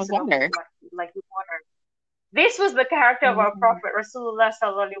 and Rinsing then off rinse with it off with water. what, like, with water." This was the character of our Mhm. Prophet Rasulullah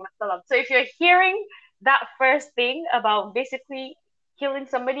Sallallahu Alaihi Wasallam. So if you're hearing that first thing about basically killing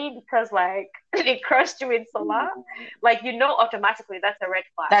somebody because like they cursed you in Salah, like you know automatically that's a red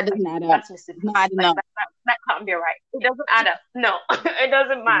flag. That Like doesn't add up. that's Not misinformation. adding Like up. that can't be right. It doesn't add up. No, it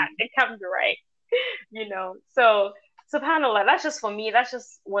doesn't match. It can't be right. You know. So subhanallah, that's just for me, that's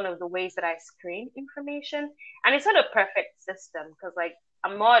just one of the ways that I screen information. And it's not a perfect system because like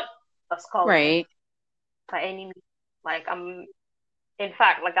I'm not a scholar Right. by any means. Like I'm, in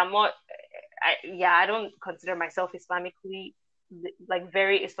fact, like I'm not. I don't consider myself Islamically like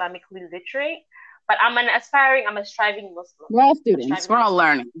very Islamically literate, but I'm a striving Muslim. We're all I'm a students. striving We're all Muslim.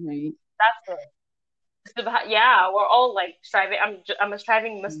 learning, right? That's it. Yeah, we're all like striving. I'm a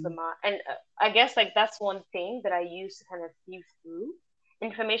striving Mhm. Muslimah, and I guess like that's one thing that I use to kind of sieve through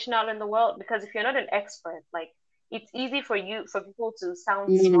information out in the world. Because if you're not an expert, like it's easy for people to sound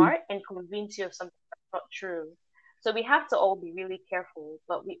Mhm. smart and convince you of something that's not true. So we have to all be really careful,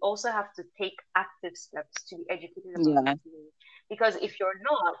 but we also have to take active steps to be educated about Yeah. the deen. Because if you're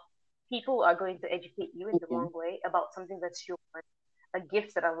not, people are going to educate you in the Yeah. wrong way about something that's your a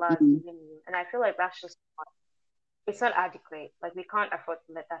gift that Allah has Mhm. given you. And I feel like that's just it's not adequate. Like we can't afford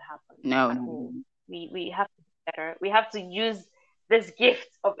to let that happen No, at no, all. no. We have to be better. We have to use this gift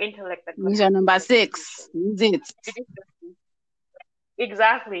of intellect that God Use has your number given us to do so. 6. Use it.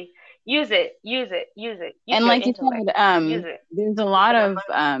 Exactly. Use it. Use it. Use it. Use And your like you intellect. said, Use it. there's a It's lot an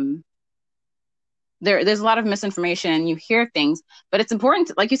of there's a lot of misinformation and you hear things, but it's important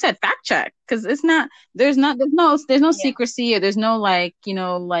to, like you said, fact check, because it's not there's no yeah. secrecy, or there's no like,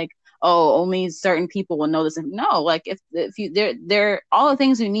 like, oh, only certain people will know this. No, like if you they're all the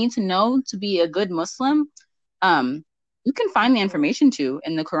things you need to know to be a good Muslim, um you can find the Mm-hmm. information to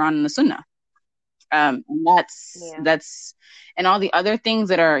in the Quran and the Sunnah. And Yeah. that's and all the other things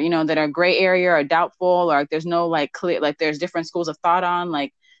that are, that are gray area or doubtful, or like there's no like clear, like there's different schools of thought on,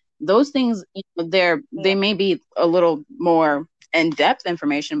 like those things, they Yeah. may be a little more in-depth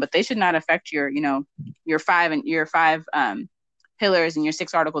information, but they should not affect your five pillars and your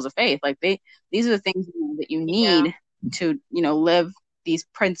 6 articles of faith. Like these are the things, that you Yeah. need to, live these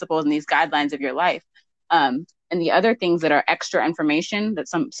principles and these guidelines of your life. And the other things that are extra information that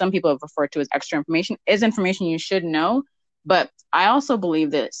some people have referred to as extra information is information you should know. But I also believe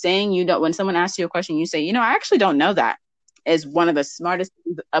that saying you don't, when someone asks you a question, you say, I actually don't know that, is one of the smartest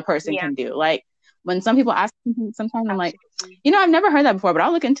things a person Yeah. can do. Like when some people ask me, sometimes I'm like, Absolutely. I've never heard that before, but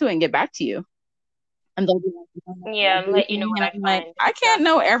I'll look into it and get back to you. And they'll be like, Yeah. And let you know everything. what And I I'm like, find. I can't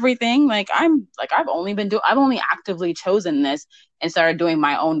know Exactly. everything. Like I've only actively chosen this and started doing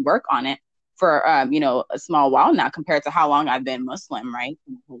my own work on it for, a small while now, compared to how long I've been Muslim, right?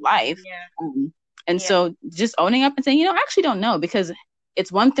 My whole life. Yeah. And Yeah. so just owning up and saying, I actually don't know, because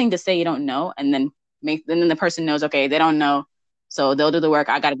it's one thing to say you don't know and then then the person knows, okay, they don't know. So they'll do the work.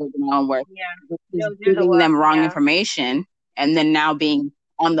 I got to go do my own work. Yeah. Just They'll do the giving work. them wrong Yeah. information and then now being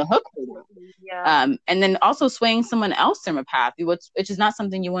on the hook for that. Yeah. And then also swaying someone else from a path, which is not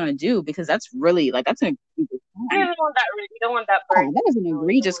something you want to do, because that's really like that's an egregious You crime. don't want that. You don't want that Yeah, burden. that is an No, you don't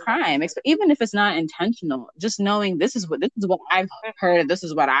egregious want that crime. burden. Even if it's not intentional, just knowing this is what I've heard, this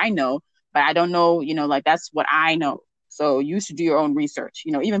is what I know, but I don't know, like that's what I know. So you should do your own research.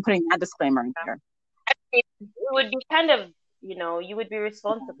 Even putting that disclaimer in there. It would be kind of, you would be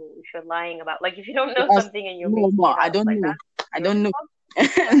responsible if you're lying about, like, if you don't know Yes, something and you're no, making no, it I up, don't like know. that, I you're don't know.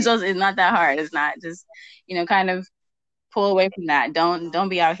 responsible, right? It's not that hard. It's not just, kind of pull away from that. Don't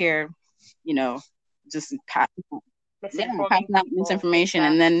be out here, you know, just Misinforming passing out people. misinformation,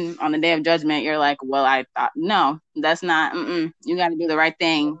 and Exactly. then on the day of judgment, you're like, well, I thought no, that's not. You got to do the right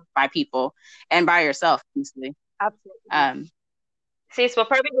thing Yeah, by people and by yourself, honestly. absolutely. Um, Sis, we're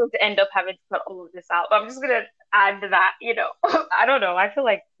probably going to end up having to cut all of this out, but I'm just gonna add to that, I don't know. I feel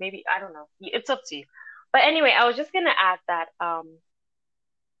like maybe I don't know. It's up to you. But anyway, I was just gonna add that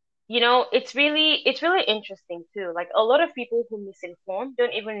it's really interesting too. Like a lot of people who misinform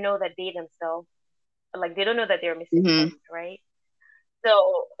don't even know that they themselves like they don't know that they're mhm. misinformed, right?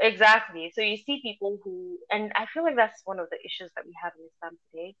 So exactly. So you see people who, and I feel like that's one of the issues that we have in Islam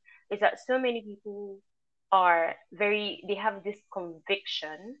today, is that so many people they have this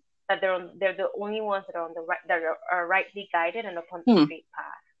conviction that they're the only ones that are on the right, that are rightly guided and upon the Hmm. straight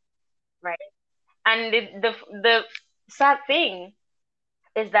path, right? And the sad thing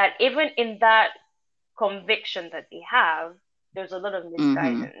is that even in that conviction that they have, there's a lot of Mm-hmm.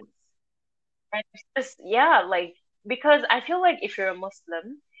 misguidance. And it's just, yeah, like, because I feel like if you're a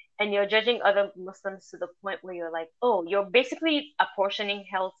Muslim and you're judging other Muslims to the point where you're like, oh, you're basically apportioning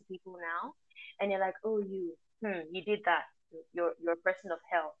hell to people now, and you're like, oh, you did that. You're a person of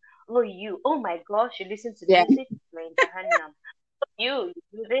hell. Oh, oh my gosh, you listen to Yeah. music, you're in Jahannam. You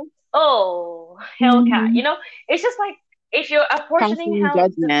do this, oh, hellcat. Mm-hmm. It's just like if you're apportioning Passing hell,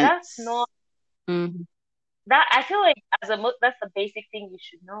 that's not judgments. Mm-hmm. that. I feel like that's the basic thing you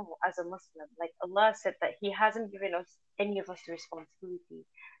should know as a Muslim. Like Allah said that He hasn't given us any of us the responsibility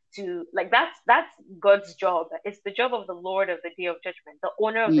to, like, that's God's job. It's the job of the Lord of the Day of Judgment, the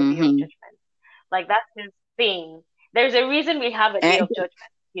owner of the Day of Mm-hmm. Judgment. Like that's His thing. There's a reason we have a Day And of Judgment.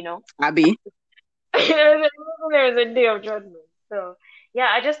 You know, Abby, there's a Day of Judgment. So yeah,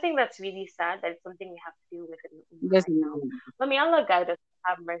 I just think that's really sad. That it's something we have to deal with in the Ummah just right now. But may Allah guide us,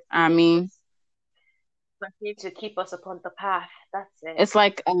 have mercy, I and mean, just continue to keep us upon the path. That's it. it's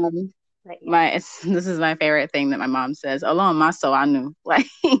like But yeah. my this is my favorite thing that my mom says. Alone my soul, I knew. Like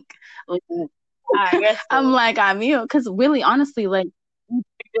I guess I'm so. like I knew because really, honestly, like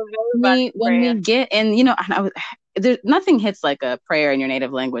It's a very bad when we prayer. get and and there's nothing hits like a prayer in your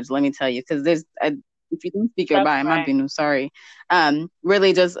native language. Let me tell you, because if you don't speak your That's Yoruba, I'm right. being sorry.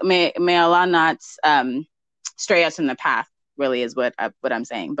 Really, just may Allah not stray us in the path. Really, is what I'm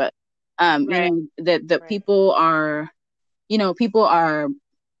saying. But Right. that Right. people are, people are.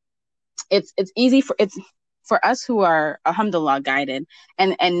 It's easy for us who are alhamdulillah guided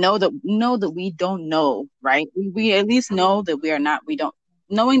and know that we don't know, right? We at least know that we don't,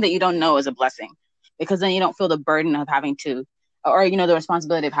 knowing that you don't know is a blessing, because then you don't feel the burden of having to, or the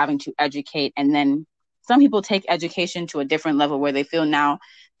responsibility of having to educate. And then some people take education to a different level where they feel now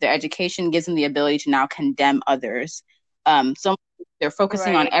their education gives them the ability to now condemn others. So they're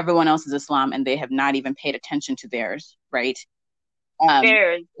focusing on Right. everyone else's Islam and they have not even paid attention to theirs, right? Um,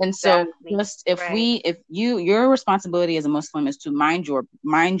 There. and so Exactly. just if Right. your responsibility as a Muslim is to mind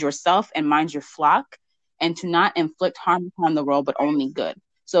yourself and mind your flock, and to not inflict harm upon the world, but Right. only good.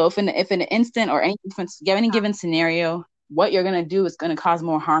 So if in an instant or any given scenario, what you're gonna do is gonna cause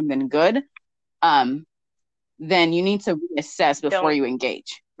more harm than good, um, then you need to reassess before Don't. you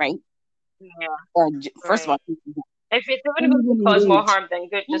engage, right? Yeah. Or first of Right. all, If it's even don't going to even cause more engage. harm than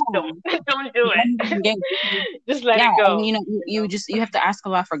good, just don't. Yeah, Don't do don't even it. engage. Just let Yeah, it and go. you have to ask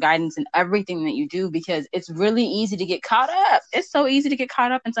Allah for guidance in everything that you do, because it's really easy to get caught up. It's so easy to get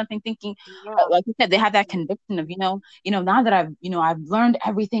caught up in something, thinking, Yeah. like you said, they have that conviction of, now that I've learned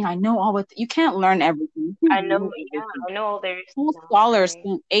everything, I know all. What you can't learn everything. You I can't know. know Yeah. everything. I know all there is Most now. scholars Right.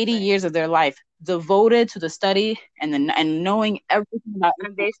 spent 80 Right. years of their life devoted to the study and knowing everything about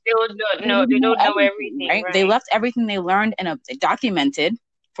And Islam. they still don't They know. didn't They know don't know everything, everything. right? They Right. left everything they learned they documented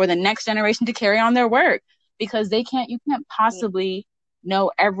for the next generation to carry on their work, because you can't Yeah. possibly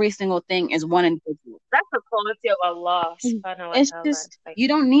know every single thing as one individual. That's the quality of Allah subhanahu wa It's ta'ala. just, Like, you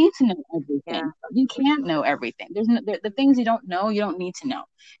don't need to know yeah. everything. You can't know everything. There's the things you don't know, you don't need to know.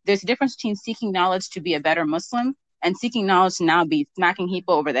 There's a difference between seeking knowledge to be a better Muslim and seeking knowledge to now be smacking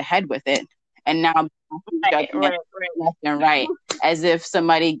people over the head with it, and now Right. judgment Right. Right. left and right, as if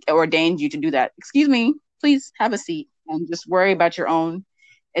somebody ordained you to do that. Excuse me, please have a seat and just worry about your own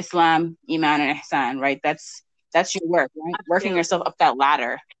Islam, Iman, and Ihsan, right? That's your work, right? Working yourself Absolutely. up that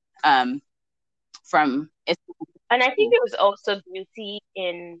ladder, from And I think there was also beauty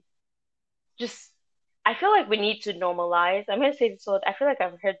in just, I feel like we need to normalize. I'm gonna say this word. I feel like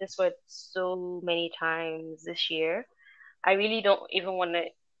I've heard this word so many times this year. I really don't even want to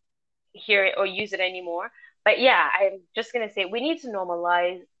hear it or use it anymore. But yeah, I'm just gonna say we need to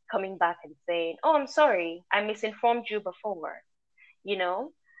normalize coming back and saying, "Oh, I'm sorry, I misinformed you before." You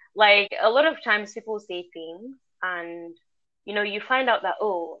know, like a lot of times people say things and you find out that,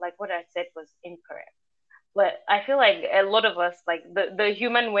 oh, like what I said was incorrect. But I feel like a lot of us, like the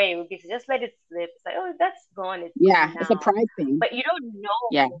human way would be to just let it slip. It's like, oh, that's gone, it's yeah, gone it's a now. pride thing. But you don't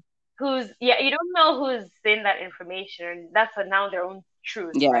Yeah, know you don't know who's saying that information, and that's now their own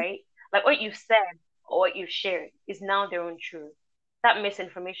truth, yeah, right? Like what you said or what you shared is now their own truth. That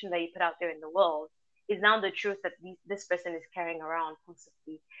misinformation that you put out there in the world is now the truth that this person is carrying around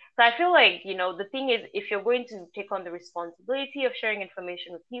constantly. So I feel like, the thing is, if you're going to take on the responsibility of sharing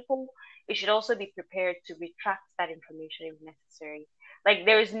information with people, you should also be prepared to retract that information if necessary. Like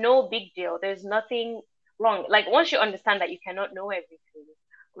there is no big deal. There's nothing wrong. Like once you understand that you cannot know everything,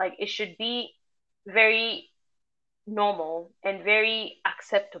 like it should be very normal and very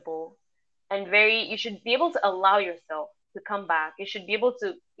acceptable and very, you should be able to allow yourself to come back. You should be able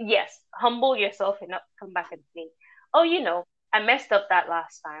to, yes, humble yourself enough to come back and say, oh, I messed up that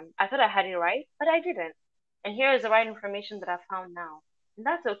last time. I thought I had it right, but I didn't. And here is the right information that I found now. And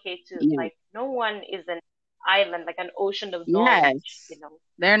that's okay too. Yeah. Like, no one is an island, like an ocean of knowledge, Yes.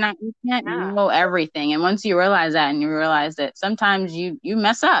 They're not, you can't Yeah. know everything. And once you realize that and you realize that sometimes you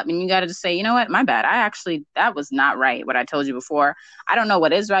mess up and you got to just say, you know what, my bad. That was not right. What I told you before. I don't know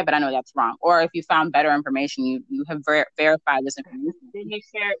what is right, but I know that's wrong. Or if you found better information, you have verified this information. Then you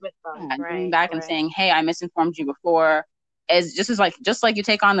share it with them. Yeah, going Right, back and right. saying, hey, I misinformed you before is just like you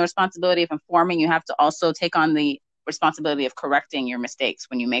take on the responsibility of informing, you have to also take on the responsibility of correcting your mistakes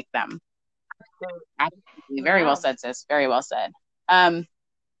when you make them. Absolutely. Very well Yeah. said, sis. Very well said.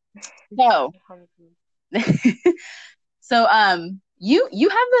 So so you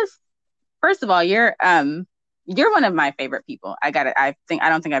have this, first of all, you're one of my favorite people. I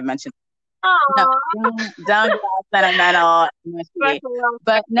don't think I've mentioned. No, don't get all sentimental,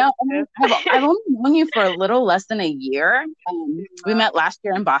 but no, I've only known you for a little less than a year. We met last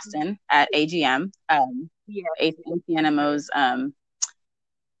year in Boston at AGM, Yeah. ACNMO's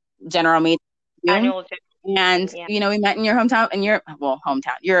general meeting. Annual And yeah. we met in your hometown,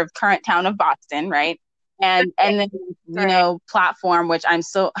 your current town of Boston, right? And then platform, which I'm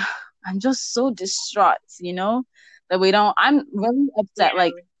just so distraught, that we don't. I'm really upset,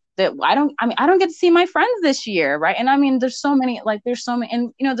 like that. I don't get to see my friends this year, right? And I mean, there's so many, and there's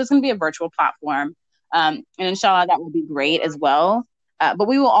going to be a virtual platform, and inshallah that will be great as well. But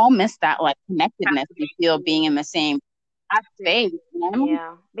we will all miss that like connectedness we feel being in the same space.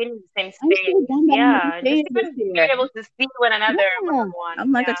 Yeah, being in the same space. Yeah, just even being able to see one another one-on-one.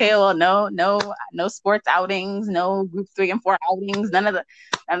 I'm like, okay, well, no sports outings, no group 3 and 4 outings, none of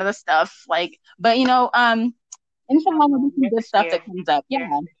the stuff. Like, but inshallah, there'll be some good stuff that comes up.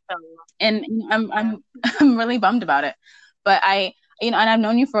 Yeah, and I'm I'm really bummed about it, but and I've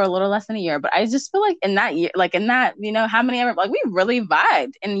known you for a little less than a year, but I just feel like in that year, like in that, how many ever, like we really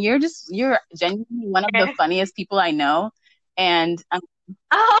vibed, and you're genuinely one of the funniest people I know. And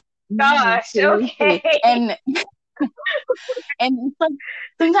oh gosh, okay. And it's like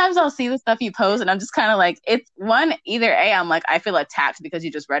sometimes I'll see the stuff you post and I'm just kind of like, it's one, either A, I'm like, I feel attacked because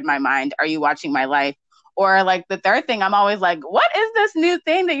you just read my mind. Are you watching my life? Or like the third thing, I'm always like, what is this new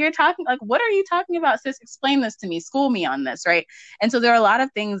thing that you're talking? Like, what are you talking about, sis? Explain this to me. School me on this, right? And so there are a lot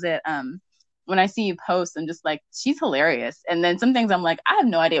of things that when I see you post, I'm just like, she's hilarious. And then some things I'm like, I have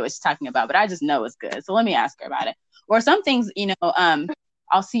no idea what she's talking about, but I just know it's good. So let me ask her about it. Or some things,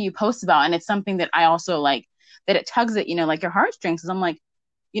 I'll see you post about, and it's something that I also like, that it tugs at, like your heartstrings. Because I'm like,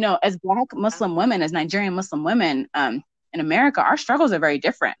 as Black Muslim women, as Nigerian Muslim women in America, our struggles are very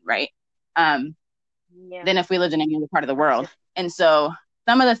different, right? Than if we lived in any other part of the world. And so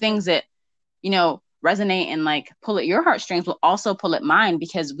some of the things that, resonate and like pull at your heartstrings will also pull at mine,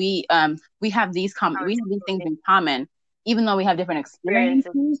 because we have these things in common, even though we have different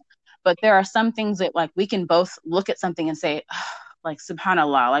experiences. But there are some things that like we can both look at something and say, oh, like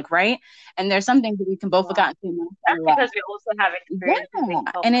subhanallah, like, right? And there's some things that we can both look at and say, that's because we also have experiences. Yeah.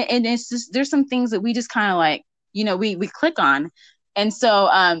 And it's just, there's some things that we just kind of like, we click on. And so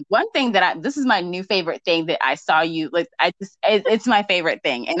one thing that this is my new favorite thing that I saw you, like, it's my favorite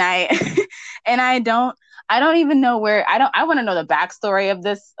thing. And I don't even know where, I want to know the backstory of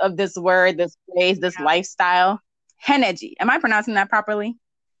this word, this phrase, this lifestyle. Henaji. Am I pronouncing that properly?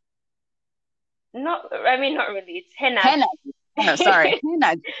 No, I mean, not really. It's Henaji. Henaji. No, sorry.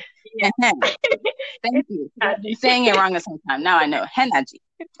 Henaji. Yeah. Thank you. I've been saying it wrong this whole time. Now I know. Henaji.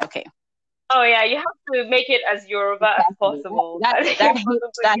 Okay. Oh yeah, you have to make it as Yoruba as possible. That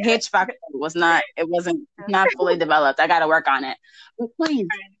H factor wasn't fully developed. I got to work on it. But please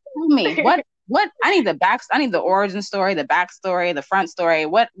tell me what I need the origin story, the backstory, the front story.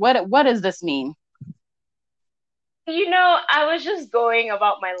 What does this mean? I was just going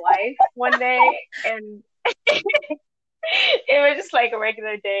about my life one day, and it was just like a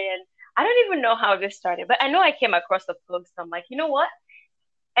regular day, and I don't even know how this started, but I know I came across the post. I'm like, you know what?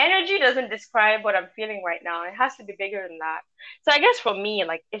 Energy doesn't describe what I'm feeling right now. It has to be bigger than that. So I guess for me,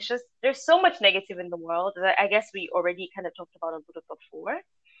 like, it's just, there's so much negative in the world that I guess we already kind of talked about a little before.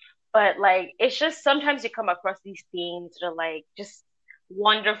 But like, it's just sometimes you come across these things that are like just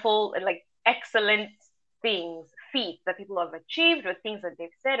wonderful and like excellent feats that people have achieved, or things that they've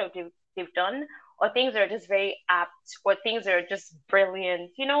said or they've done, or things that are just very apt, or things that are just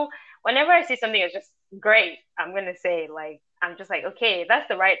brilliant. Whenever I see something that's just great, I'm going to say, like, I'm just like, okay, that's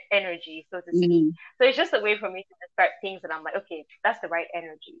the right energy, so to speak. Mhm. So it's just a way for me to describe things, and I'm like, okay, that's the right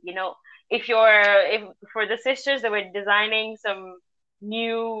energy. If for the sisters that were designing some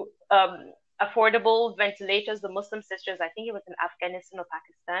new affordable ventilators, the Muslim sisters, I think it was in Afghanistan or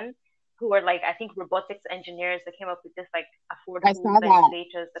Pakistan, who were like, I think robotics engineers that came up with this like I affordable saw that.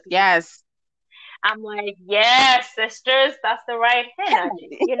 ventilators that people. Yes. I'm like, yes, sisters, that's the right energy,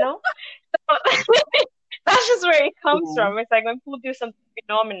 you know? That's just where it comes Yeah. from. It's like when people do something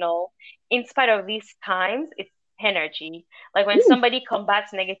phenomenal, in spite of these times, it's energy. Like when Ooh, somebody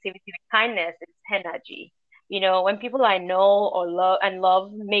combats negativity with kindness, it's energy. When people I know or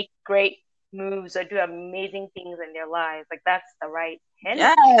love make great moves or do amazing things in their lives, like that's the right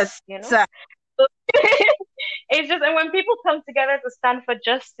energy, yes. you know? It's just, and when people come together to stand for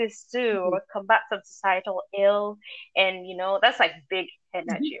justice too, or combat some societal ill, and that's like big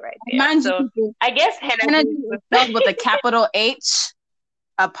energy right there. Mind you, So people, I guess energy energy is is spelled with a capital H,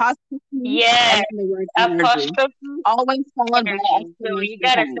 apostrophe, yeah, and then the word energy. apostrophe Always followed by an energy. So you exclamation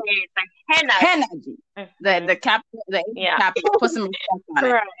gotta point. say it's like energy. Energy. Hmm. The capital, the H is Yeah, capital. Put some respect on it.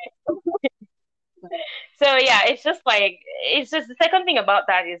 right. So yeah, it's just the second thing about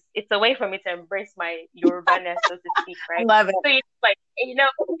that is it's a way for me to embrace my Yoruba-ness, so to speak, I right? love it. So it's like,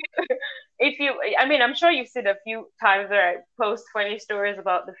 if you, I mean, I'm sure you've seen a few times where I post funny stories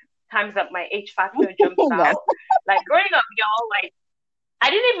about the times that my H factor jumps Yes. out. Like growing up, y'all, like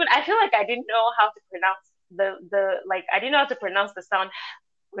I feel like I didn't know how to pronounce like I didn't know how to pronounce the sound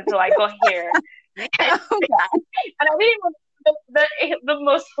until I got here. Oh, God. And I didn't even the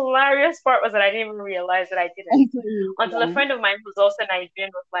most hilarious part was that I didn't even realize that I didn't until a Yeah. friend of mine who's also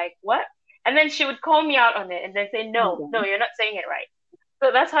Nigerian was like, "What?" And then she would call me out on it and then say, Oh, "No, no, God. you're not saying it right."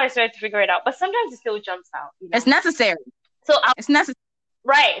 So that's how I started to figure it out. But sometimes it still jumps out. It's necessary. So I It's necessary.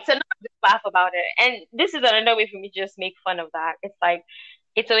 right. So now I just laugh about it. And this is another way for me to just make fun of that. It's like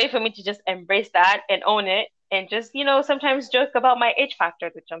it's a way for me to just embrace that and own it and just, sometimes joke about my H factor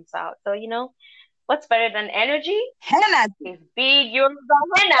that jumps out. So, what's better than energy? Energy. Is big Yoruba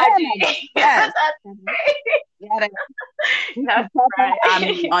Energy. energy. Yes. That's Yeah, we should that's put that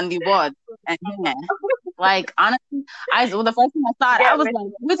right. on the board. And yeah. Like honestly, the first time I saw it, I Get was me. like,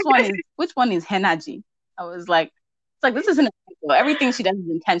 which one is Henaji? I was like, it's like this isn't everything she does is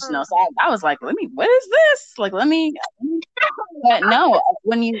intentional. So I was like, what is this? Like but no,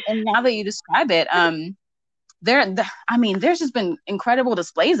 and now that you describe it, I mean, there's just been incredible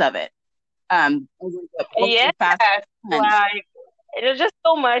displays of it. Over Yes, the past months. like there's just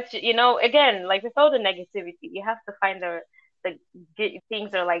so much, again, like with all the negativity, you have to find the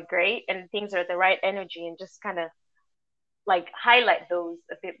things that are like great and things that are the right energy and just kind of like highlight those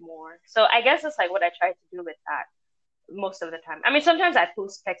a bit more. So I guess it's like what I try to do with that most of the time. I mean, sometimes I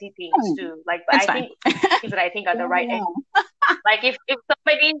post petty things too, like, but It's I fine. think things that I think are the right energy. Yeah. Like if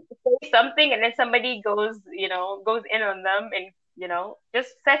somebody says something and then somebody goes in on them and just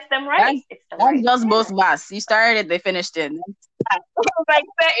sets them right, it's the That's right just both energy. bus. You started it, they finished it. Like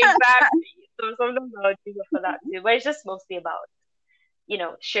that exactly. So sometimes I'll do it for that too, but it's just mostly about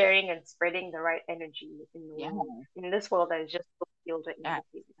sharing and spreading the right energy in the Yeah. world, in this world that is just so filled with Yeah.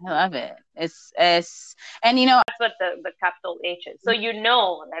 negativity. I love it. It's and That's what the capital H is. So that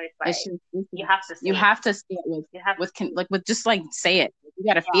it's like it's just, you have to say you have to see it you have with just like say it. You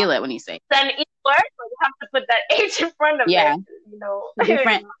got to feel it when you say it. then each word, so you have to put that H in front of Yeah. it.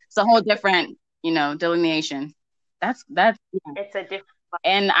 Different. It's a whole different, delineation. That's yeah. It's a different.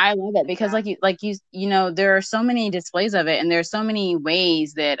 And I love it because there are so many displays of it, and there's so many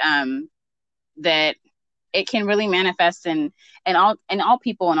ways that that it can really manifest in all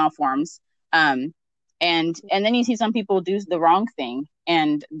people in all forms. And then you see some people do the wrong thing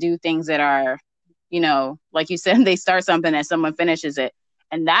and do things that are, like you said, they start something and someone finishes it,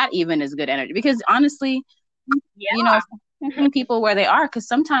 and that even is good energy. Because honestly, Yeah. People where they are, because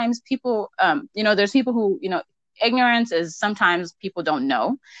sometimes people, there's people who, ignorance is sometimes people don't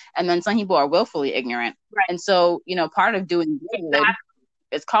know, and then some people are willfully ignorant, Right. and so part of doing good Exactly.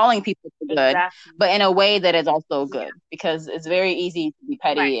 is calling people to good, Exactly. but in a way that is also good, because it's very easy to be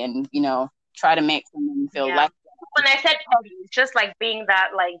petty and try to make someone feel less. When I said petty, it's just like being that,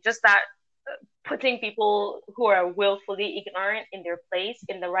 like just that putting people who are willfully ignorant in their place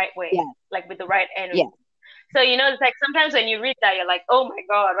in the right way, like with the right energy. Yeah. So it's like sometimes when you read that, you're like, oh my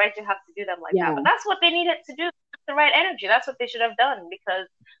god, why'd you have to do them like that? But that's what they needed to do. The right energy. That's what they should have done, because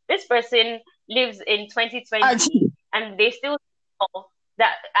this person lives in 2020 and they still know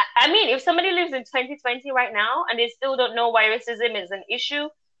that. I mean, if somebody lives in 2020 right now and they still don't know why racism is an issue,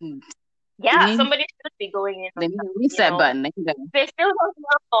 They Yeah, need, somebody should be going in on they need that, a you reset know. button. They need They still don't to,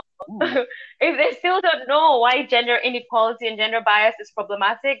 know. If they still don't know why gender inequality and gender bias is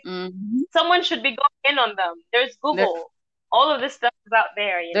problematic, mm-hmm. someone should be going in on them. There's Google. All of this stuff is out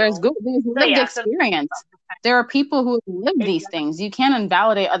there, you There's know. good, there's So lived yeah, so experience. There are people who live these exactly. things. You can't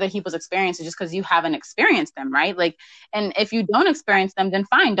invalidate other people's experiences just because you haven't experienced them, right? Like, and if you don't experience them, then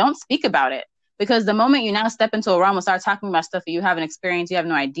fine, don't speak about it. Because the moment you now step into a realm and start talking about stuff that you haven't experienced, you have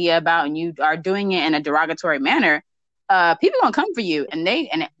no idea about, and you are doing it in a derogatory manner, people gonna come for you, and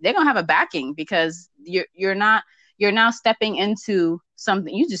they're gonna have a backing because you're now stepping into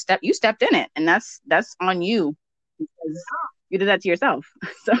something. You stepped in it, and that's on you because you did that to yourself.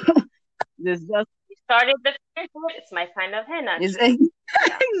 So this just You started the food, it's my kind of is energy.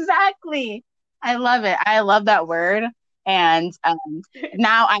 Yeah. exactly. I love it. I love that word. And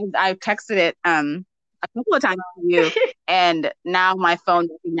now I've texted it a couple of times to you, and now my phone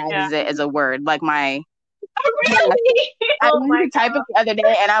Yeah. recognizes it as a word. Like my yeah, Really? I Oh went my to type it the other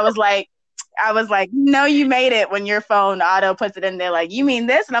day, and I was like, no, you made it when your phone auto puts it in there. Like, you mean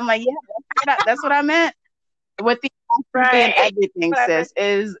this? And I'm like, yeah, that's what I meant. With the God. apostrophe and Right. everything, Clever.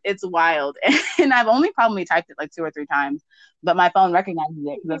 sis, it's wild. And I've only probably typed it like 2 or 3 times, but my phone recognizes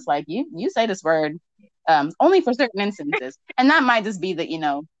it because it's like you say this word only for certain instances, and that might just be that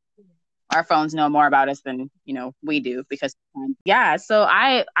our phones know more about us than we do because yeah. So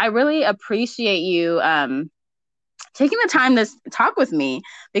I really appreciate you taking the time to talk with me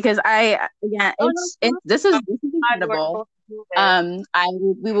because Oh no, it's this is glad we're incredible. able to do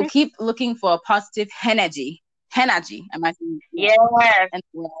this. We will keep looking for positive energy. Energy. Am I saying Yes. and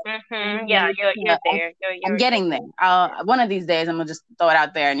well, Yeah, you're there. I'm You're getting there. there. One of these days I'm gonna just throw it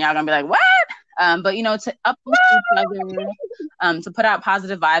out there and y'all gonna be like, what? But to uplift each other, to put out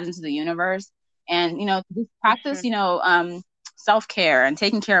positive vibes into the universe and to just practice, self-care and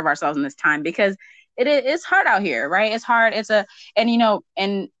taking care of ourselves in this time because it's hard out here, right? It's hard.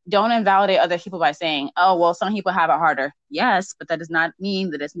 And don't invalidate other people by saying, oh, well, some people have it harder. Yes, but that does not mean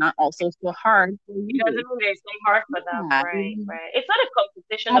that it's not also still hard for It doesn't you. mean that it's so hard for them. Yeah. Right, right. It's not a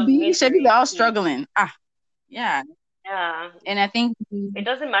competition of Abi, should be misery, all please. struggling. Yeah. Yeah. And I think It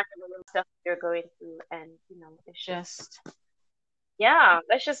doesn't matter the little stuff you're going through, and it's just just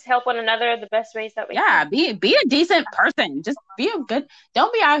let's just help one another the best ways that we yeah, can. be a decent person. Just be a good.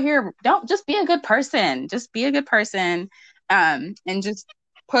 Don't be out here. Don't just be a good person. Just be a good person. And just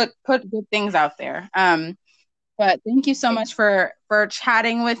put good things out there. But thank you so much for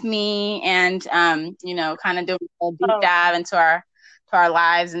chatting with me and kind of doing a deep Oh, dive into our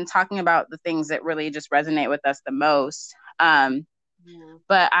lives and talking about the things that really just resonate with us the most. yeah.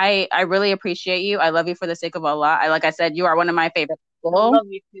 But I really appreciate you. I love you for the sake of Allah. Like I said, you are one of my favorite I people. love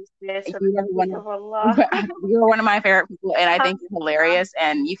you too, sis, for the sake of Allah. You're one of my favorite people, and I think you're hilarious.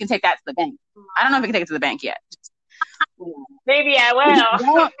 And you can take that to the bank. I don't know if you can take it to the bank yet. Maybe I will.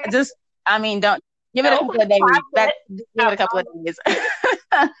 Don't just. I mean, don't give it a No, couple of days. practice. Just give it a couple of days.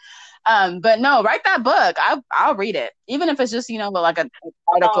 But no, write that book. I'll read it, even if it's just like an Oh,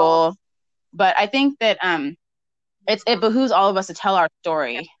 article. But I think that it behooves all of us to tell our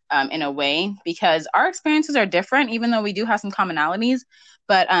story in a way because our experiences are different, even though we do have some commonalities.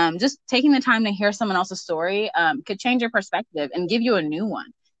 But just taking the time to hear someone else's story could change your perspective and give you a new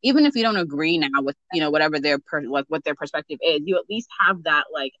one. Even if you don't agree now with whatever what their perspective is, you at least have that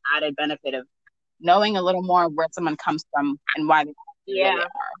like added benefit of knowing a little more of where someone comes from and why they are the way they yeah.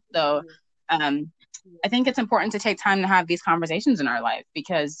 are. So I think it's important to take time to have these conversations in our life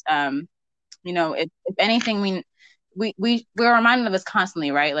because if anything we're reminded of this constantly,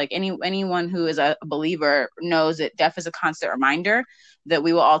 right? Like anyone who is a believer knows that death is a constant reminder that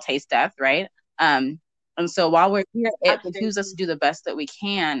we will all taste death, right? And so while we're here, it behooves us to do the best that we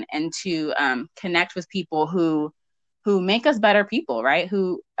can and to connect with people who make us better people, right?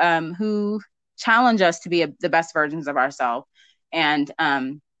 Who challenge us to be the best versions of ourselves. And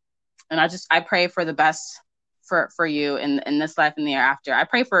I pray for the best for you in this life and the year after. I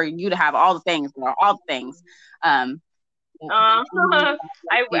pray for you to have all the things, girl, all the things. Um, Uh,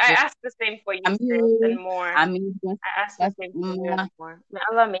 I future. ask the same for you, sis, and more. I mean, I ask the same for you and more. May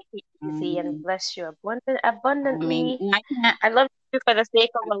Allah make it easy and bless you abundantly. I can't. I love you for the sake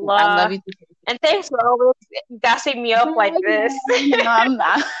of I love Allah. you. And thanks for always gassing me up like this. I'm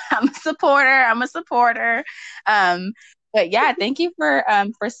a supporter. I'm a supporter. But yeah, thank you for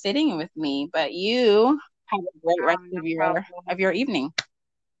sitting with me. But you have a great rest No of your evening.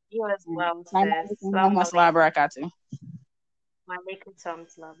 You as well, sis. Assalamu alaikum. Wa alaikum salam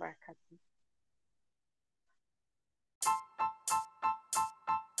wa barakatuh.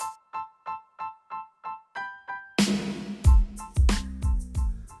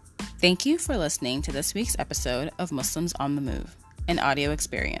 Thank you for listening to this week's episode of Muslims on the Move, an audio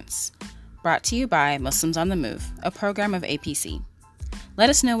experience. Brought to you by Muslims on the Move, a program of APC. Let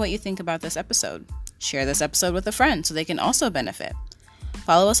us know what you think about this episode. Share this episode with a friend so they can also benefit.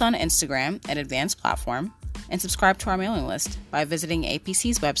 Follow us on Instagram at Advanced Platform and subscribe to our mailing list by visiting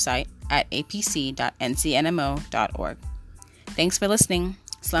APC's website at apc.ncnmo.org. Thanks for listening.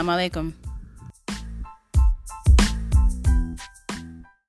 Assalamu alaikum.